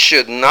faith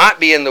should not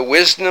be in the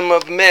wisdom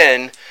of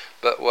men,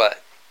 but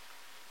what?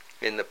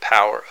 In the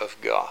power of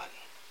God.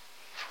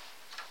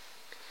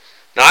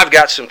 Now I've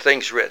got some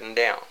things written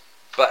down,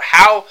 but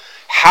how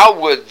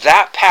would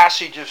that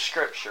passage of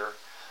Scripture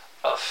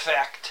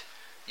affect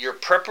your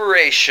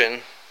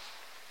preparation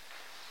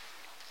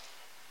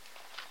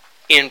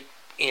in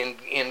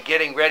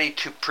getting ready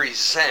to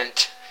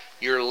present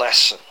your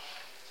lesson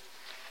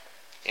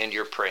and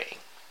your praying?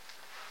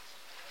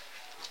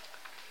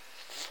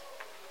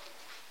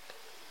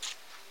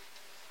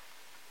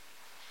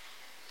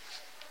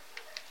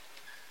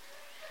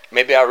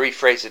 Maybe I'll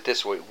rephrase it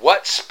this way.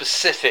 What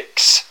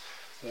specifics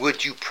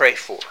would you pray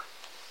for?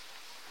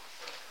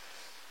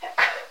 I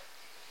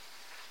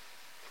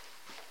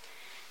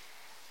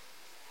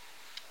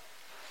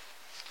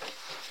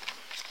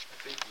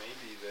think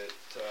maybe that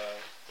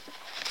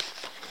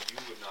you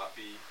would not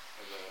be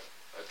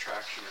an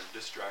attraction or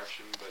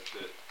distraction, but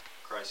that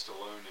Christ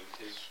alone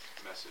and His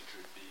message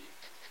would be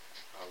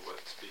what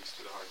speaks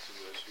to the hearts of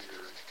those who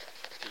you're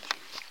teaching.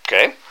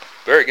 Okay,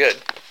 very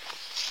good.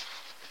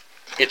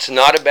 It's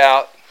not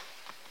about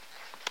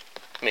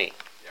me.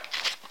 Yeah.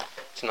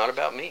 It's not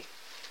about me.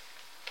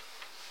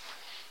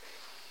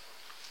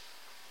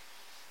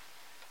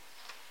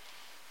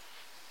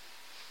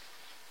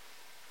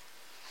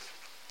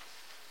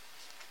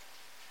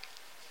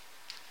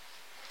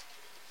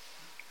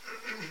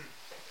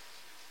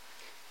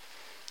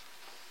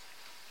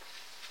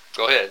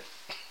 Go ahead.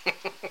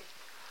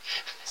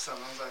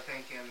 Sometimes I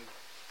think in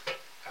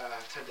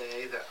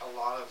today that a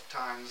lot of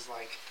times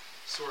like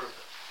sort of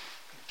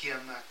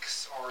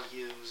gimmicks are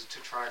used to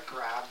try to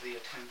grab the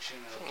attention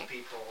of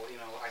people,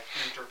 like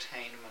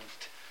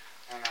entertainment.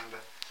 And,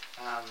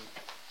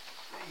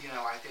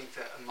 I think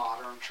that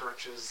modern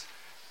churches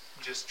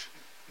just,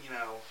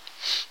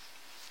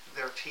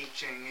 their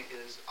teaching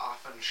is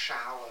often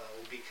shallow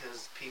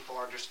because people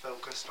are just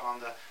focused on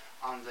the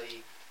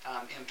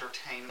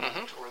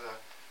entertainment or the,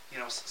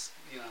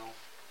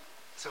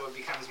 so it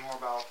becomes more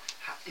about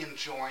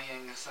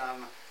enjoying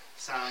some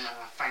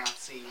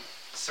fancy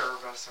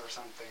service or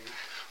something.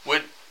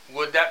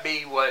 Would that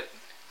be what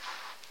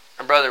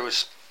My brother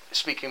was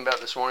speaking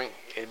about this morning.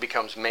 It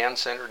becomes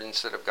man-centered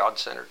instead of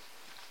God-centered.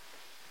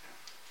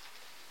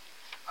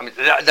 I mean,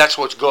 that's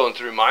what's going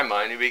through my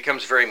mind. It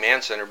becomes very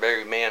man-centered,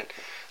 very man.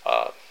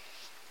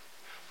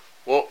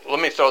 Well, let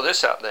me throw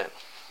this out then.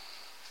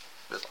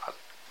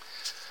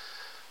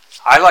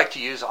 I like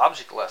to use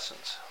object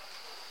lessons.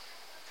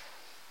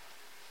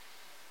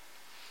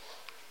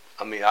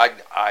 I mean,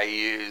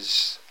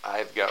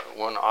 I've got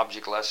one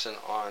object lesson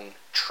on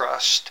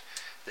trust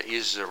that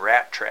uses a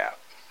rat trap.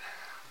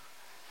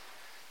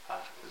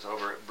 It was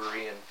over at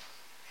Berean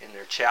in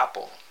their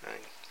chapel. And I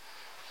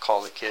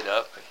call the kid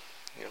up,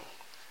 and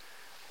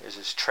there's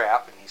this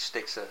trap, and he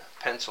sticks a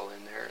pencil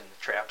in there, and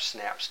the trap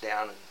snaps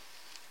down and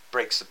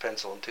breaks the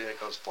pencil in two, and it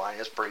goes flying.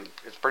 It's pretty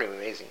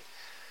amazing.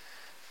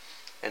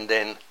 And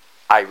then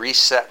I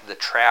reset the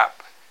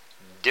trap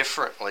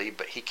differently,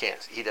 but he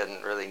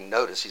doesn't really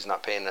notice. He's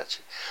not paying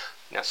attention.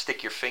 Now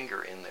stick your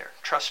finger in there.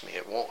 Trust me,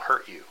 it won't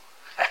hurt you.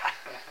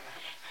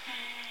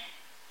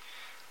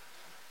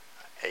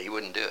 He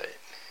wouldn't do it.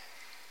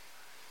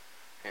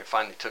 And it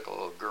finally took a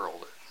little girl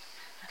to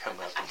come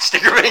up and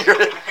stick her finger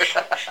in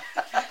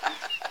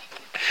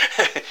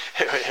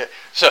there.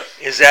 So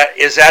is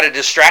that a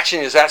distraction?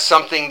 Is that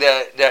something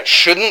that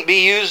shouldn't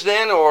be used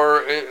then,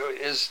 or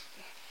is...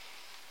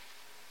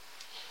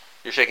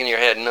 You're shaking your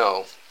head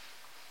no.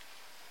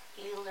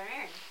 You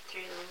learn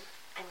through,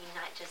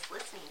 not just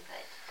listening,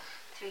 but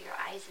through your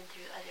eyes and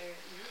through other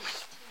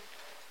means,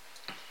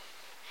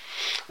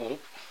 too.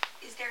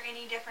 Is there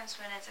any difference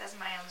when it says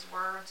man's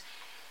words?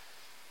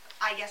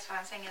 I guess what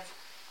I'm saying is,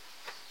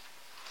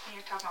 when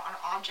you're talking about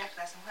an object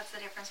lesson, what's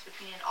the difference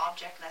between an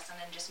object lesson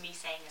and just me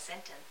saying a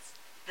sentence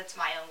that's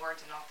my own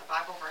words and not the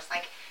Bible verse?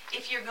 Like,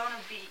 if you're going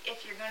to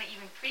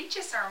even preach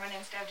a sermon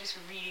instead of just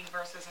reading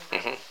verses and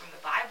verses from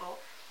the Bible,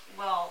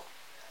 well,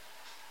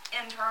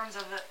 in terms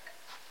of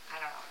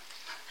I don't know.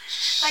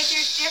 Like,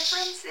 there's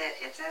difference.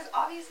 It says,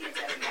 obviously it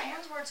says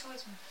man's word, so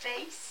it's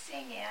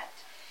basing it.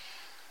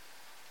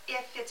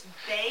 If it's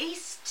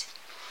based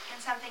in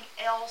something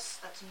else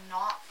that's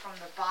not from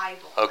the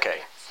Bible.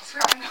 Okay. That's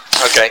where I'm going.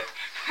 Okay.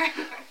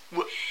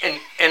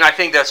 And I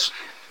think that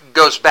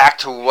goes back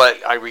to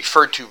what I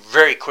referred to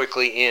very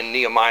quickly in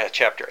Nehemiah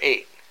chapter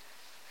 8.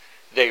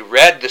 They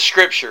read the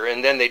scripture,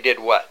 and then they did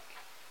what?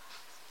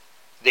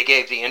 They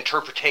gave the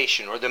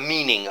interpretation or the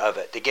meaning of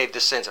it. They gave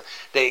the sense of,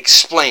 they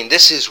explained,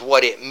 this is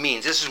what it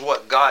means. This is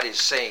what God is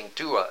saying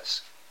to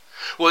us.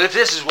 Well, if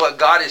this is what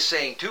God is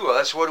saying to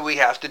us, what do we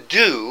have to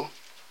do?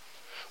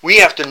 We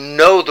have to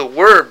know the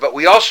Word, but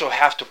we also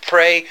have to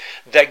pray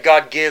that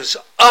God gives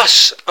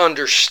us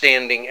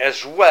understanding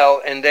as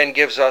well, and then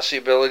gives us the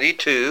ability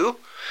to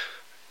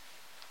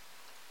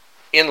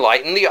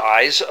enlighten the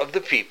eyes of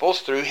the people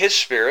through His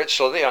Spirit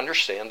so they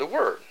understand the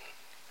Word.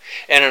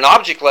 And an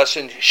object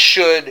lesson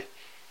should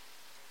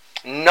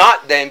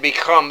not then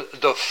become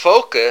the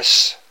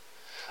focus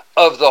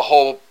of the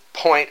whole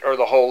point or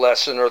the whole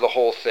lesson or the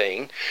whole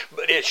thing,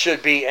 but it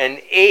should be an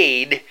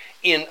aid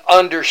in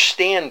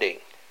understanding.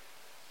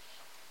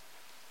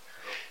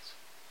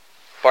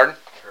 Pardon?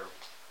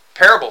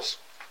 Parables.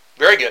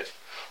 Very good.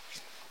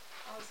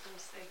 I was going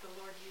to say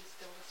the Lord used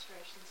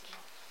illustrations a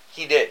lot.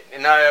 He did,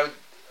 and I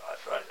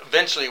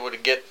eventually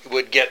would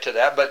get to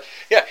that. But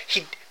yeah,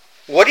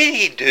 what did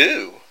He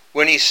do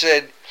when He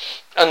said,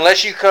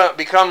 "Unless you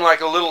become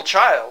like a little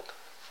child,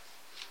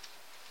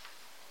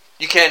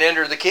 you can't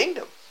enter the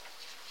kingdom"?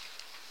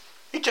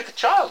 He took a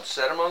child,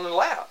 set him on the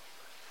lap.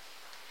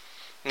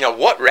 Now,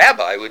 what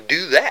rabbi would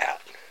do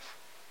that?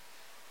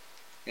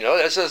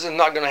 That says it's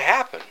not going to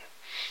happen.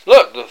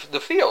 Look,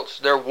 the fields,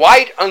 they're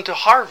white unto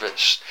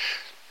harvest.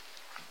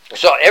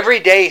 So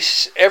everyday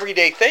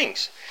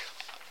things.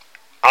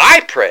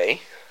 I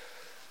pray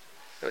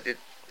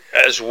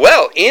as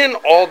well in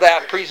all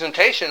that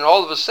presentation and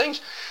all of those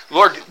things.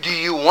 Lord, do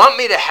you want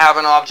me to have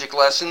an object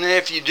lesson? And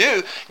if you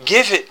do,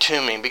 give it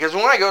to me. Because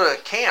when I go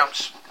to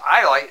camps,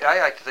 I like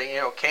to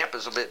think, camp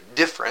is a bit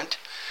different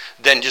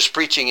than just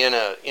preaching in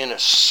a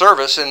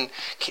service. And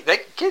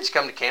kids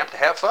come to camp to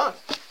have fun.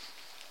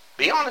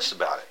 Be honest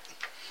about it.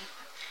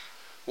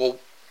 Well,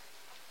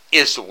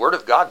 is the Word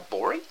of God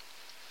boring?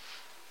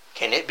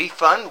 Can it be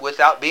fun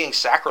without being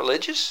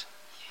sacrilegious?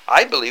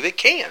 I believe it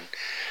can.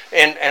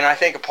 And I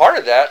think a part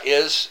of that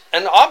is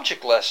an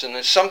object lesson.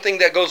 It's something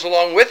that goes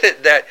along with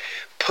it that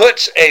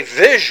puts a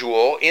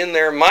visual in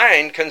their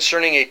mind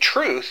concerning a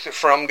truth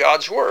from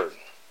God's Word.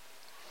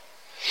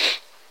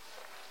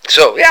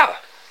 So, yeah.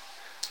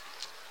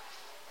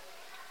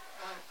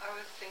 I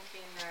was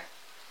thinking that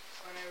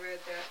when I read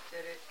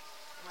that it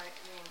might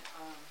mean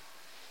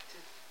to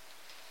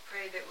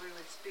pray that we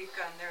would speak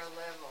on their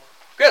level.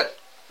 Good.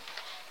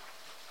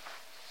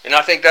 And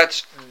I think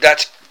that's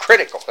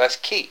critical. That's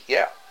key,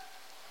 yeah.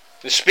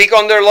 To speak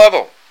on their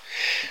level.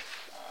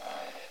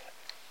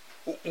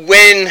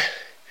 When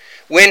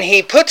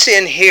he puts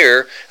in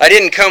here, I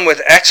didn't come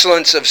with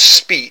excellence of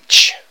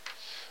speech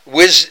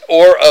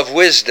or of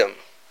wisdom.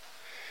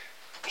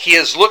 He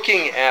is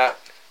looking at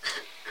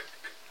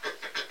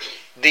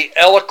the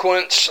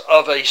eloquence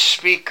of a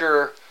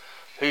speaker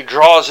who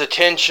draws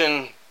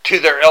attention to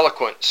their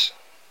eloquence.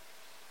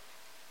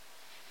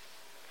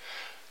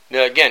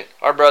 Now again,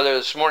 our brother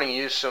this morning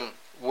used some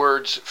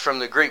words from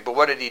the Greek, but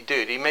what did he do?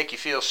 Did he make you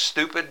feel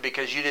stupid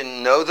because you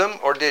didn't know them,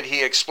 or did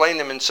he explain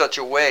them in such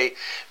a way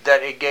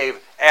that it gave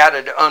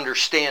added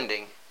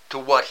understanding to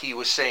what he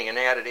was saying and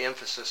added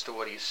emphasis to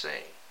what he's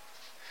saying?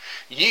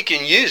 You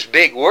can use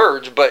big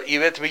words, but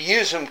you have to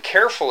use them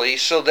carefully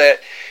so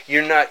that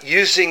you're not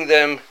using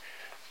them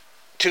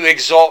to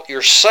exalt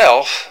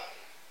yourself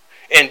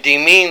and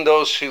demean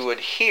those who would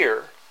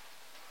hear.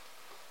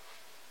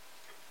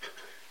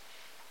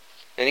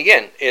 And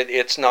again,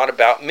 it's not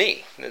about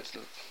me.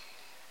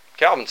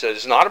 Calvin says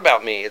it's not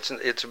about me.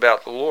 It's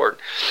about the Lord.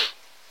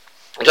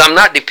 So I'm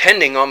not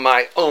depending on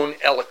my own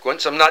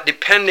eloquence. I'm not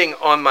depending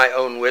on my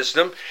own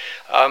wisdom.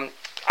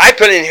 I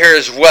put in here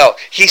as well.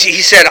 He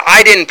said,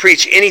 I didn't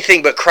preach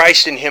anything but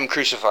Christ and Him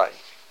crucified.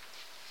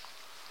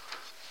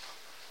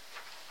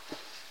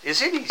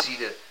 Is it easy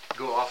to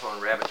go off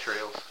on rabbit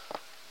trails?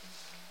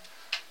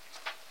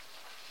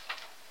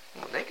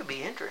 Well, they can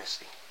be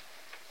interesting.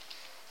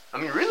 I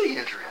mean, really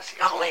interesting.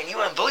 Oh man, you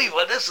wouldn't believe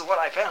this is what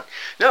I found.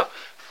 No,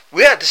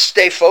 we have to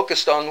stay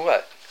focused on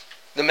what?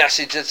 The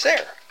message that's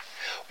there.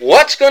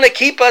 What's going to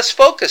keep us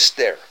focused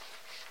there?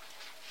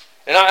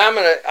 And I'm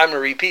gonna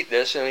repeat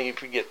this, and you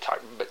get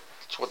tired, but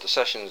it's what the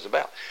session is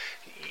about.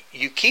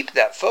 You keep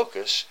that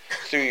focus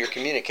through your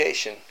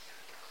communication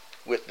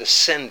with the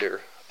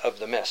sender of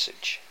the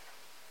message.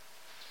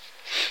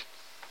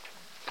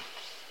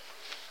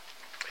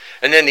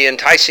 And then the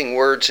enticing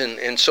words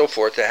and so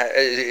forth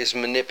is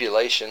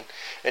manipulation.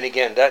 And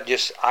again, that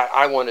just,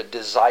 I want a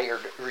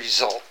desired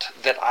result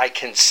that I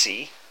can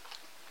see.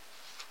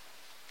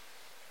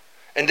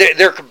 And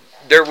there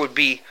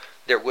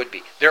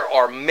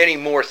are many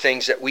more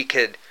things that we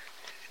could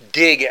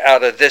dig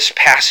out of this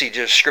passage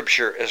of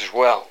Scripture as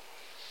well.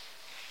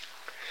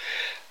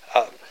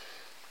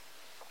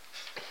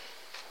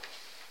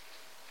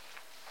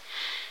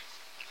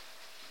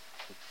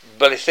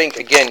 But I think,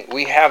 again,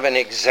 we have an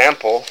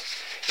example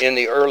in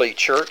the early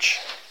church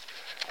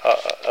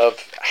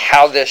of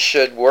how this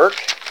should work.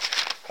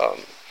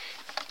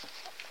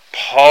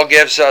 Paul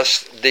gives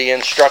us the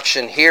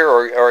instruction here,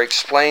 or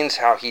explains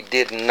how he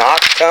did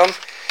not come.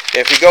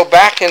 If you go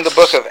back in the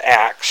book of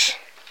Acts,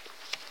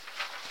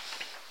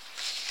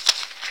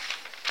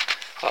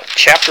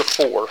 chapter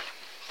 4,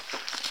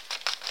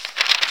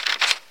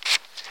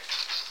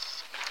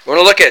 we're going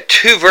to look at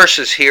 2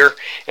 verses here,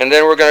 and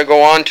then we're going to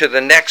go on to the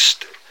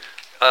next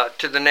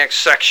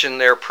section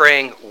there,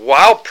 praying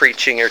while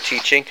preaching or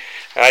teaching.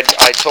 I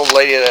told a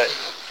lady that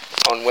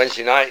on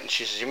Wednesday night, and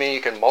she says, "You mean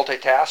you can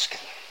multitask?"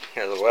 I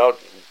said, "Well,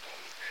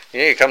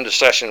 you need to come to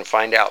session and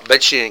find out."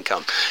 But she didn't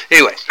come.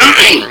 Anyway,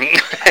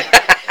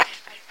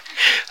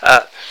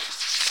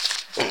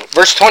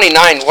 verse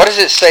 29. What does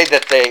it say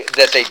that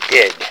they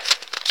did?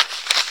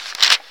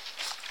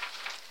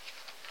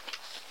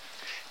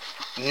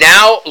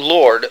 Now,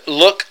 Lord,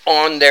 look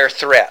on their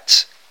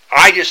threats.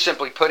 I just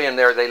simply put in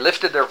there, they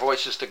lifted their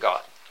voices to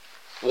God.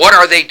 What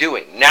are they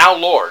doing? Now,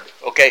 Lord.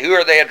 Okay, who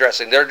are they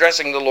addressing? They're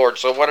addressing the Lord.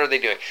 So what are they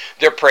doing?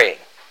 They're praying.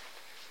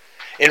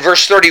 In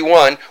verse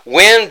 31,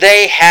 when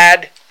they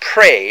had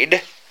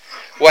prayed,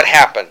 what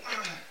happened?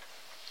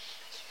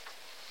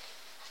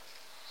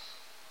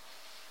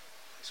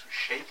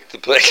 The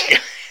place was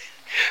shaking.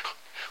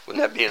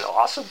 Wouldn't that be an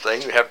awesome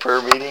thing? We have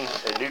prayer meeting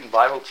at Newton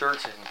Bible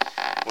Church, and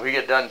when we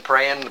get done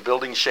praying, the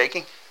building's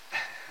shaking.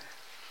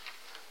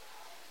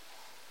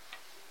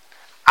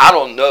 I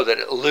don't know that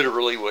it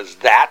literally was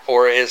that,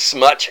 or as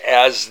much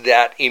as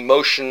that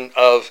emotion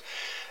of,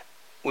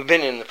 we've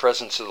been in the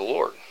presence of the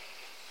Lord.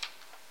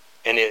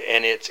 And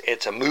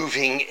it's a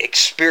moving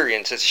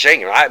experience. It's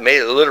shaking. I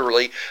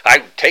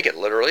take it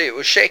literally, it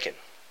was shaken.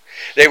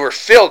 They were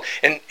filled,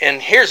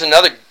 and here's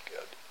another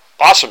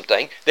awesome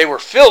thing. They were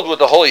filled with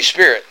the Holy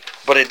Spirit,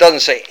 but it doesn't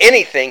say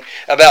anything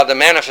about the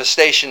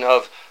manifestation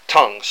of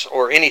tongues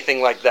or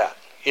anything like that.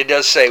 It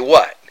does say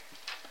what?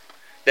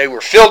 They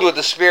were filled with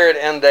the Spirit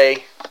and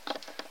they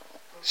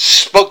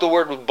spoke the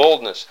word with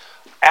boldness.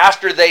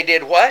 After they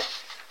did what?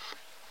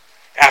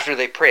 After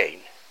they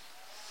prayed.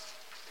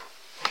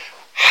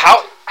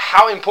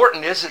 How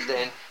important is it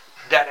then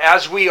that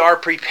as we are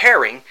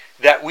preparing,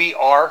 that we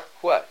are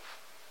what?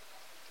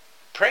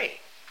 Praying.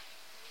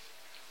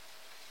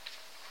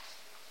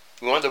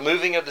 We want the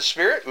moving of the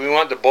Spirit. We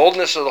want the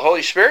boldness of the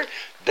Holy Spirit.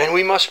 Then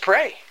we must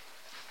pray.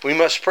 We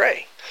must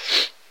pray.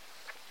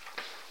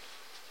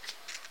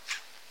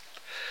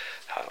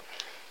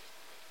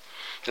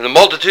 And the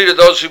multitude of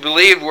those who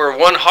believed were of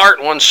one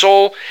heart, one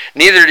soul.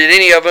 Neither did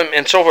any of them,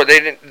 and so forth.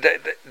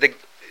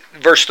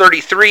 Verse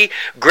 33,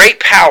 great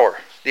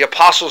power. The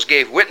apostles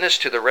gave witness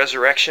to the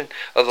resurrection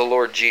of the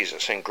Lord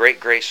Jesus, and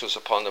great grace was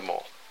upon them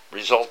all.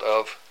 Result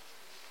of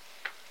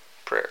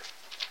prayer.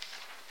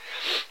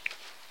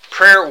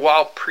 Prayer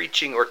while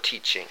preaching or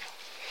teaching.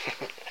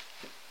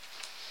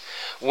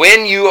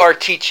 When you are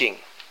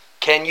teaching,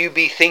 can you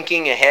be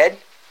thinking ahead?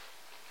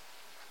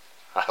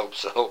 I hope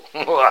so.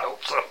 I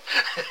hope so.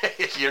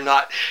 If you're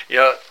not,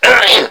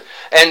 and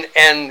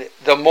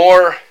the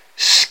more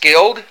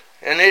skilled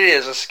and it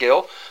is a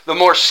skill, the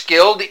more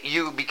skilled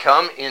you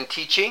become in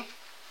teaching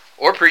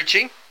or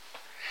preaching,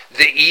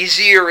 the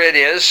easier it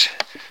is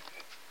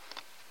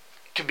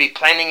to be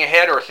planning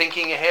ahead or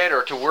thinking ahead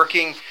or to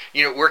working.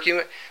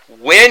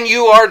 When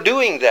you are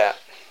doing that,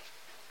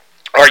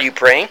 are you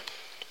praying?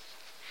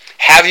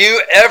 Have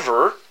you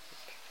ever,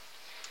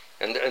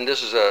 and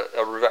this is a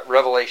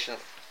revelation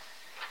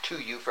to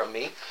you from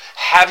me,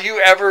 have you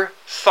ever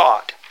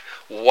thought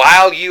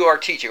while you are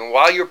teaching,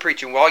 while you're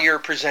preaching, while you're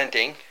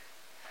presenting,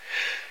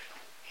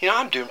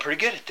 I'm doing pretty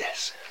good at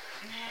this.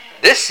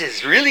 This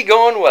is really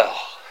going well.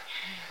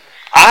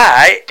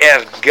 I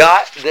have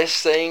got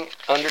this thing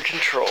under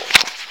control.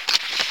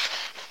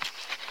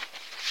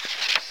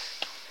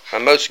 My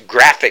most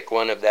graphic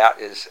one of that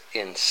is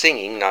in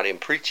singing, not in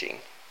preaching.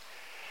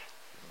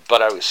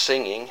 But I was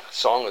singing, a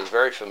song I was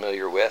very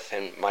familiar with,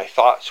 and my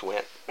thoughts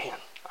went, man,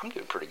 I'm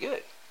doing pretty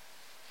good.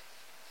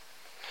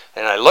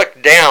 And I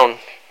looked down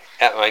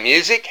at my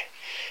music,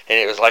 and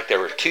it was like there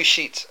were 2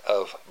 sheets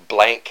of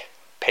blank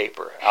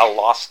paper. I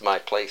lost my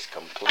place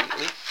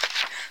completely,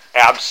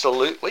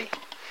 absolutely,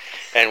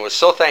 and was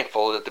so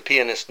thankful that the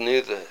pianist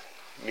knew the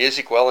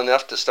music well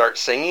enough to start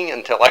singing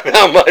until I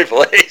found my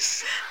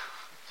place.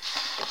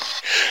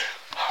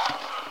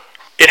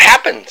 It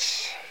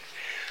happens.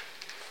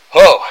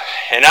 Oh,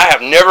 and I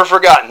have never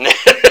forgotten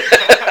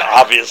it.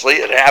 Obviously,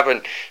 it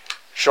happened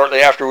shortly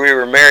after we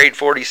were married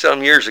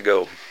 40-some years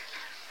ago.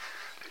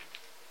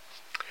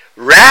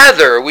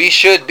 Rather, we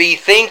should be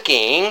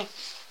thinking,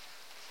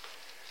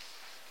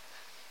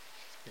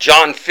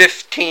 John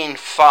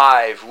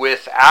 15:5,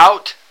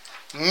 without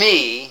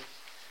me,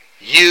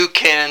 you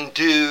can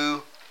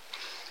do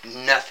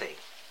nothing.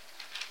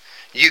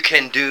 You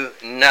can do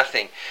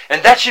nothing.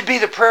 And that should be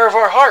the prayer of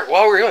our heart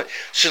while we're doing it.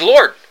 So,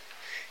 Lord,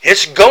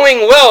 it's going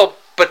well,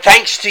 but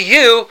thanks to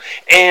you,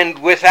 and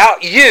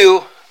without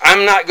you,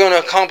 I'm not going to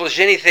accomplish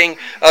anything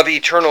of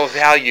eternal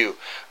value.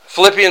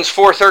 Philippians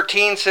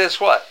 4:13 says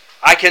what?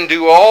 I can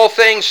do all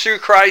things through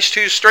Christ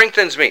who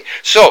strengthens me.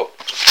 So,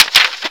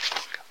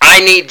 I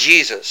need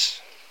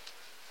Jesus.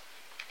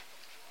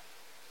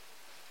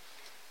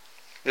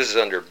 This is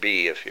under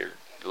B if you're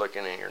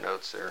looking in your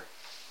notes there.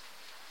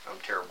 I'm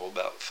terrible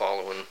about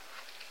following.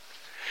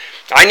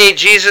 I need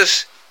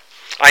Jesus.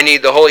 I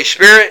need the Holy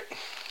Spirit.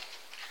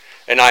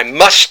 And I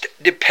must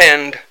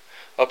depend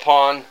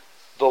upon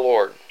the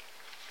Lord.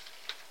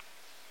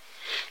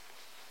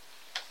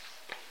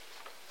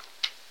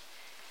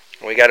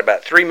 We got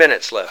about 3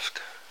 minutes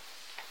left.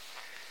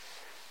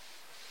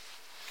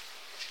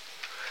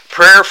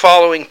 Prayer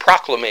following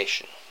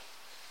proclamation.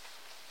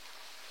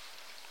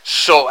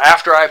 So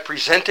after I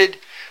presented,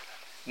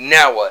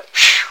 now what?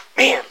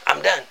 Man,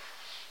 I'm done.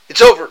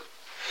 It's over.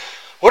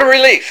 What a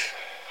relief.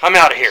 I'm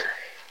out of here.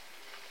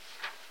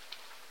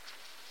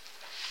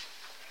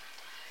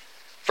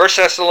 1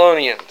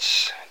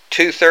 Thessalonians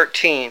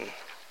 2:13.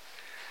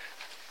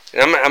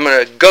 And I'm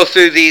going to go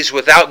through these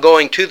without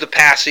going to the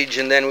passage,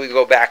 and then we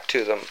go back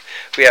to them.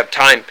 We have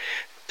time.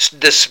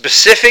 The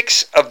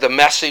specifics of the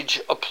message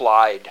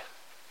applied.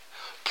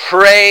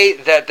 Pray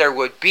that there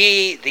would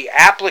be the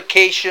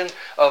application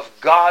of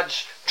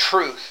God's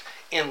truth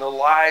in the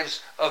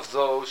lives of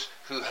those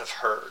who have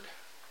heard.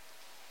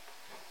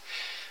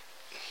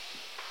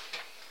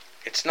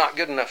 It's not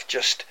good enough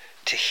just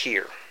to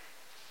hear.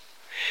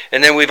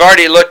 And then we've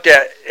already looked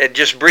at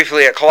just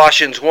briefly at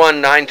Colossians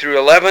 1:9 through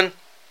 11.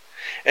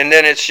 And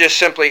then it's just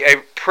simply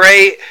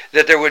pray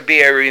that there would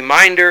be a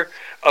reminder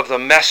of the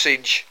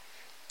message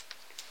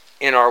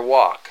in our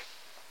walk.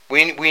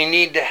 We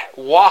need to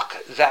walk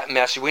that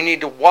message. We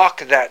need to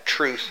walk that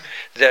truth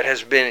that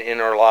has been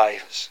in our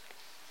lives.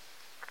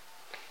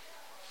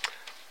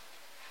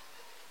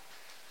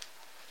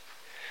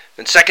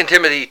 In 2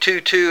 Timothy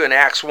 2:2 and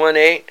Acts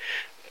 1:8,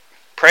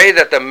 pray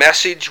that the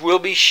message will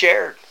be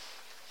shared.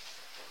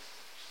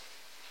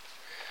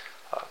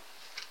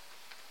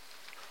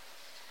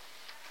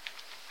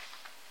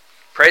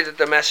 Pray that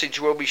the message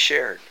will be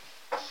shared.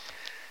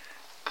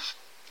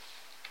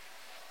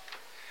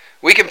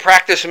 We can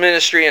practice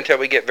ministry until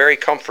we get very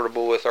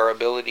comfortable with our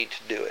ability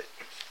to do it.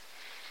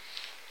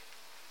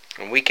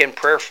 And we can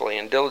prayerfully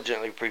and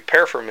diligently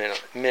prepare for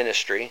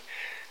ministry,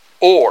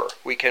 or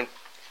we can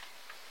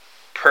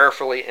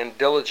prayerfully and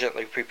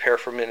diligently prepare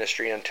for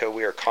ministry until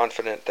we are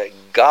confident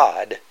that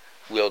God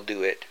will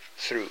do it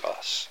through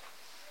us.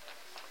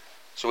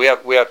 So we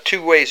have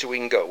 2 ways that we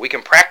can go. We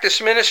can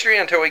practice ministry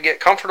until we get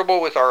comfortable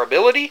with our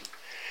ability,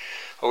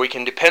 or we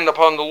can depend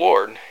upon the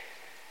Lord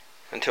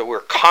until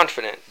we're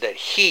confident that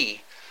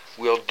He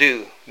will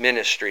do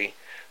ministry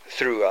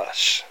through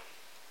us.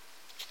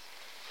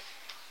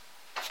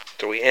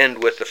 So we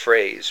end with the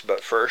phrase,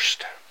 but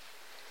first,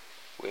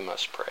 we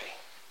must pray.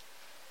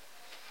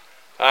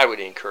 I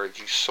would encourage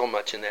you so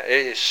much in that.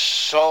 It is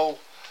so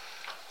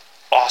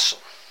awesome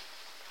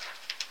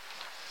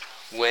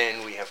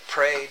when we have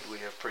prayed, we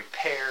have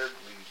prepared,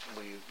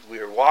 we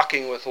are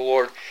walking with the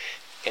Lord,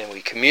 and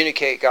we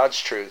communicate God's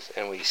truth,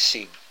 and we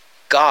see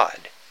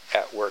God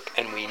at work,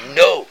 and we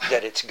know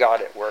that it's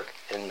God at work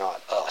and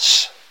not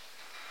us.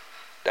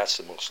 That's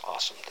the most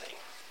awesome thing.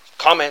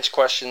 Comments,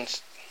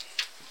 questions?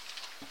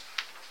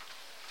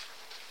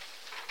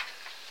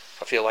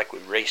 I feel like we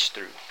raced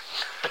through.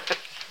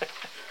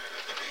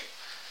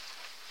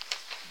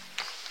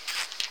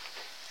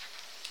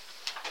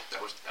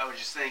 I was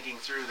just thinking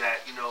through that,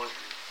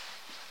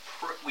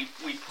 we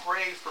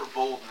pray for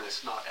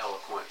boldness, not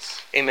eloquence.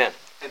 Amen.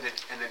 And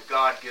then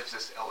God gives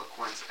us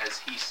eloquence as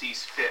He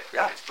sees fit.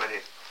 Yeah. But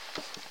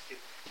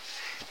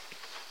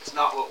it's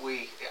not what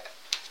we.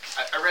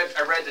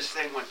 I read this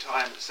thing one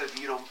time that said,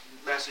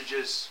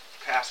 messages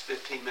past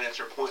 15 minutes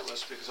are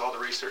pointless because all the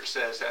research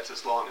says that's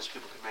as long as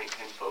people can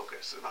maintain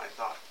focus. And I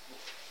thought,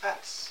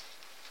 that's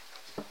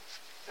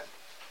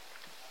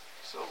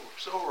so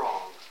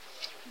wrong.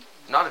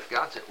 Not if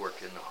God's at work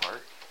in the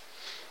heart.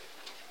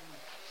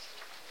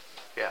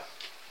 Yeah.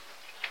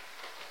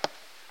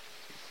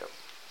 Yep.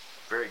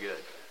 Very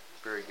good.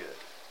 Very good.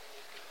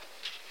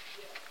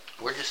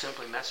 We're just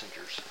simply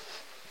messengers.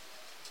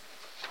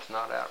 It's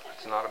not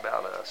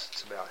about us.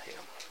 It's about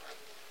Him.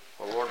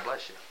 Well, Lord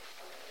bless you.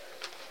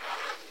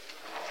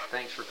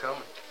 Thanks for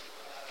coming.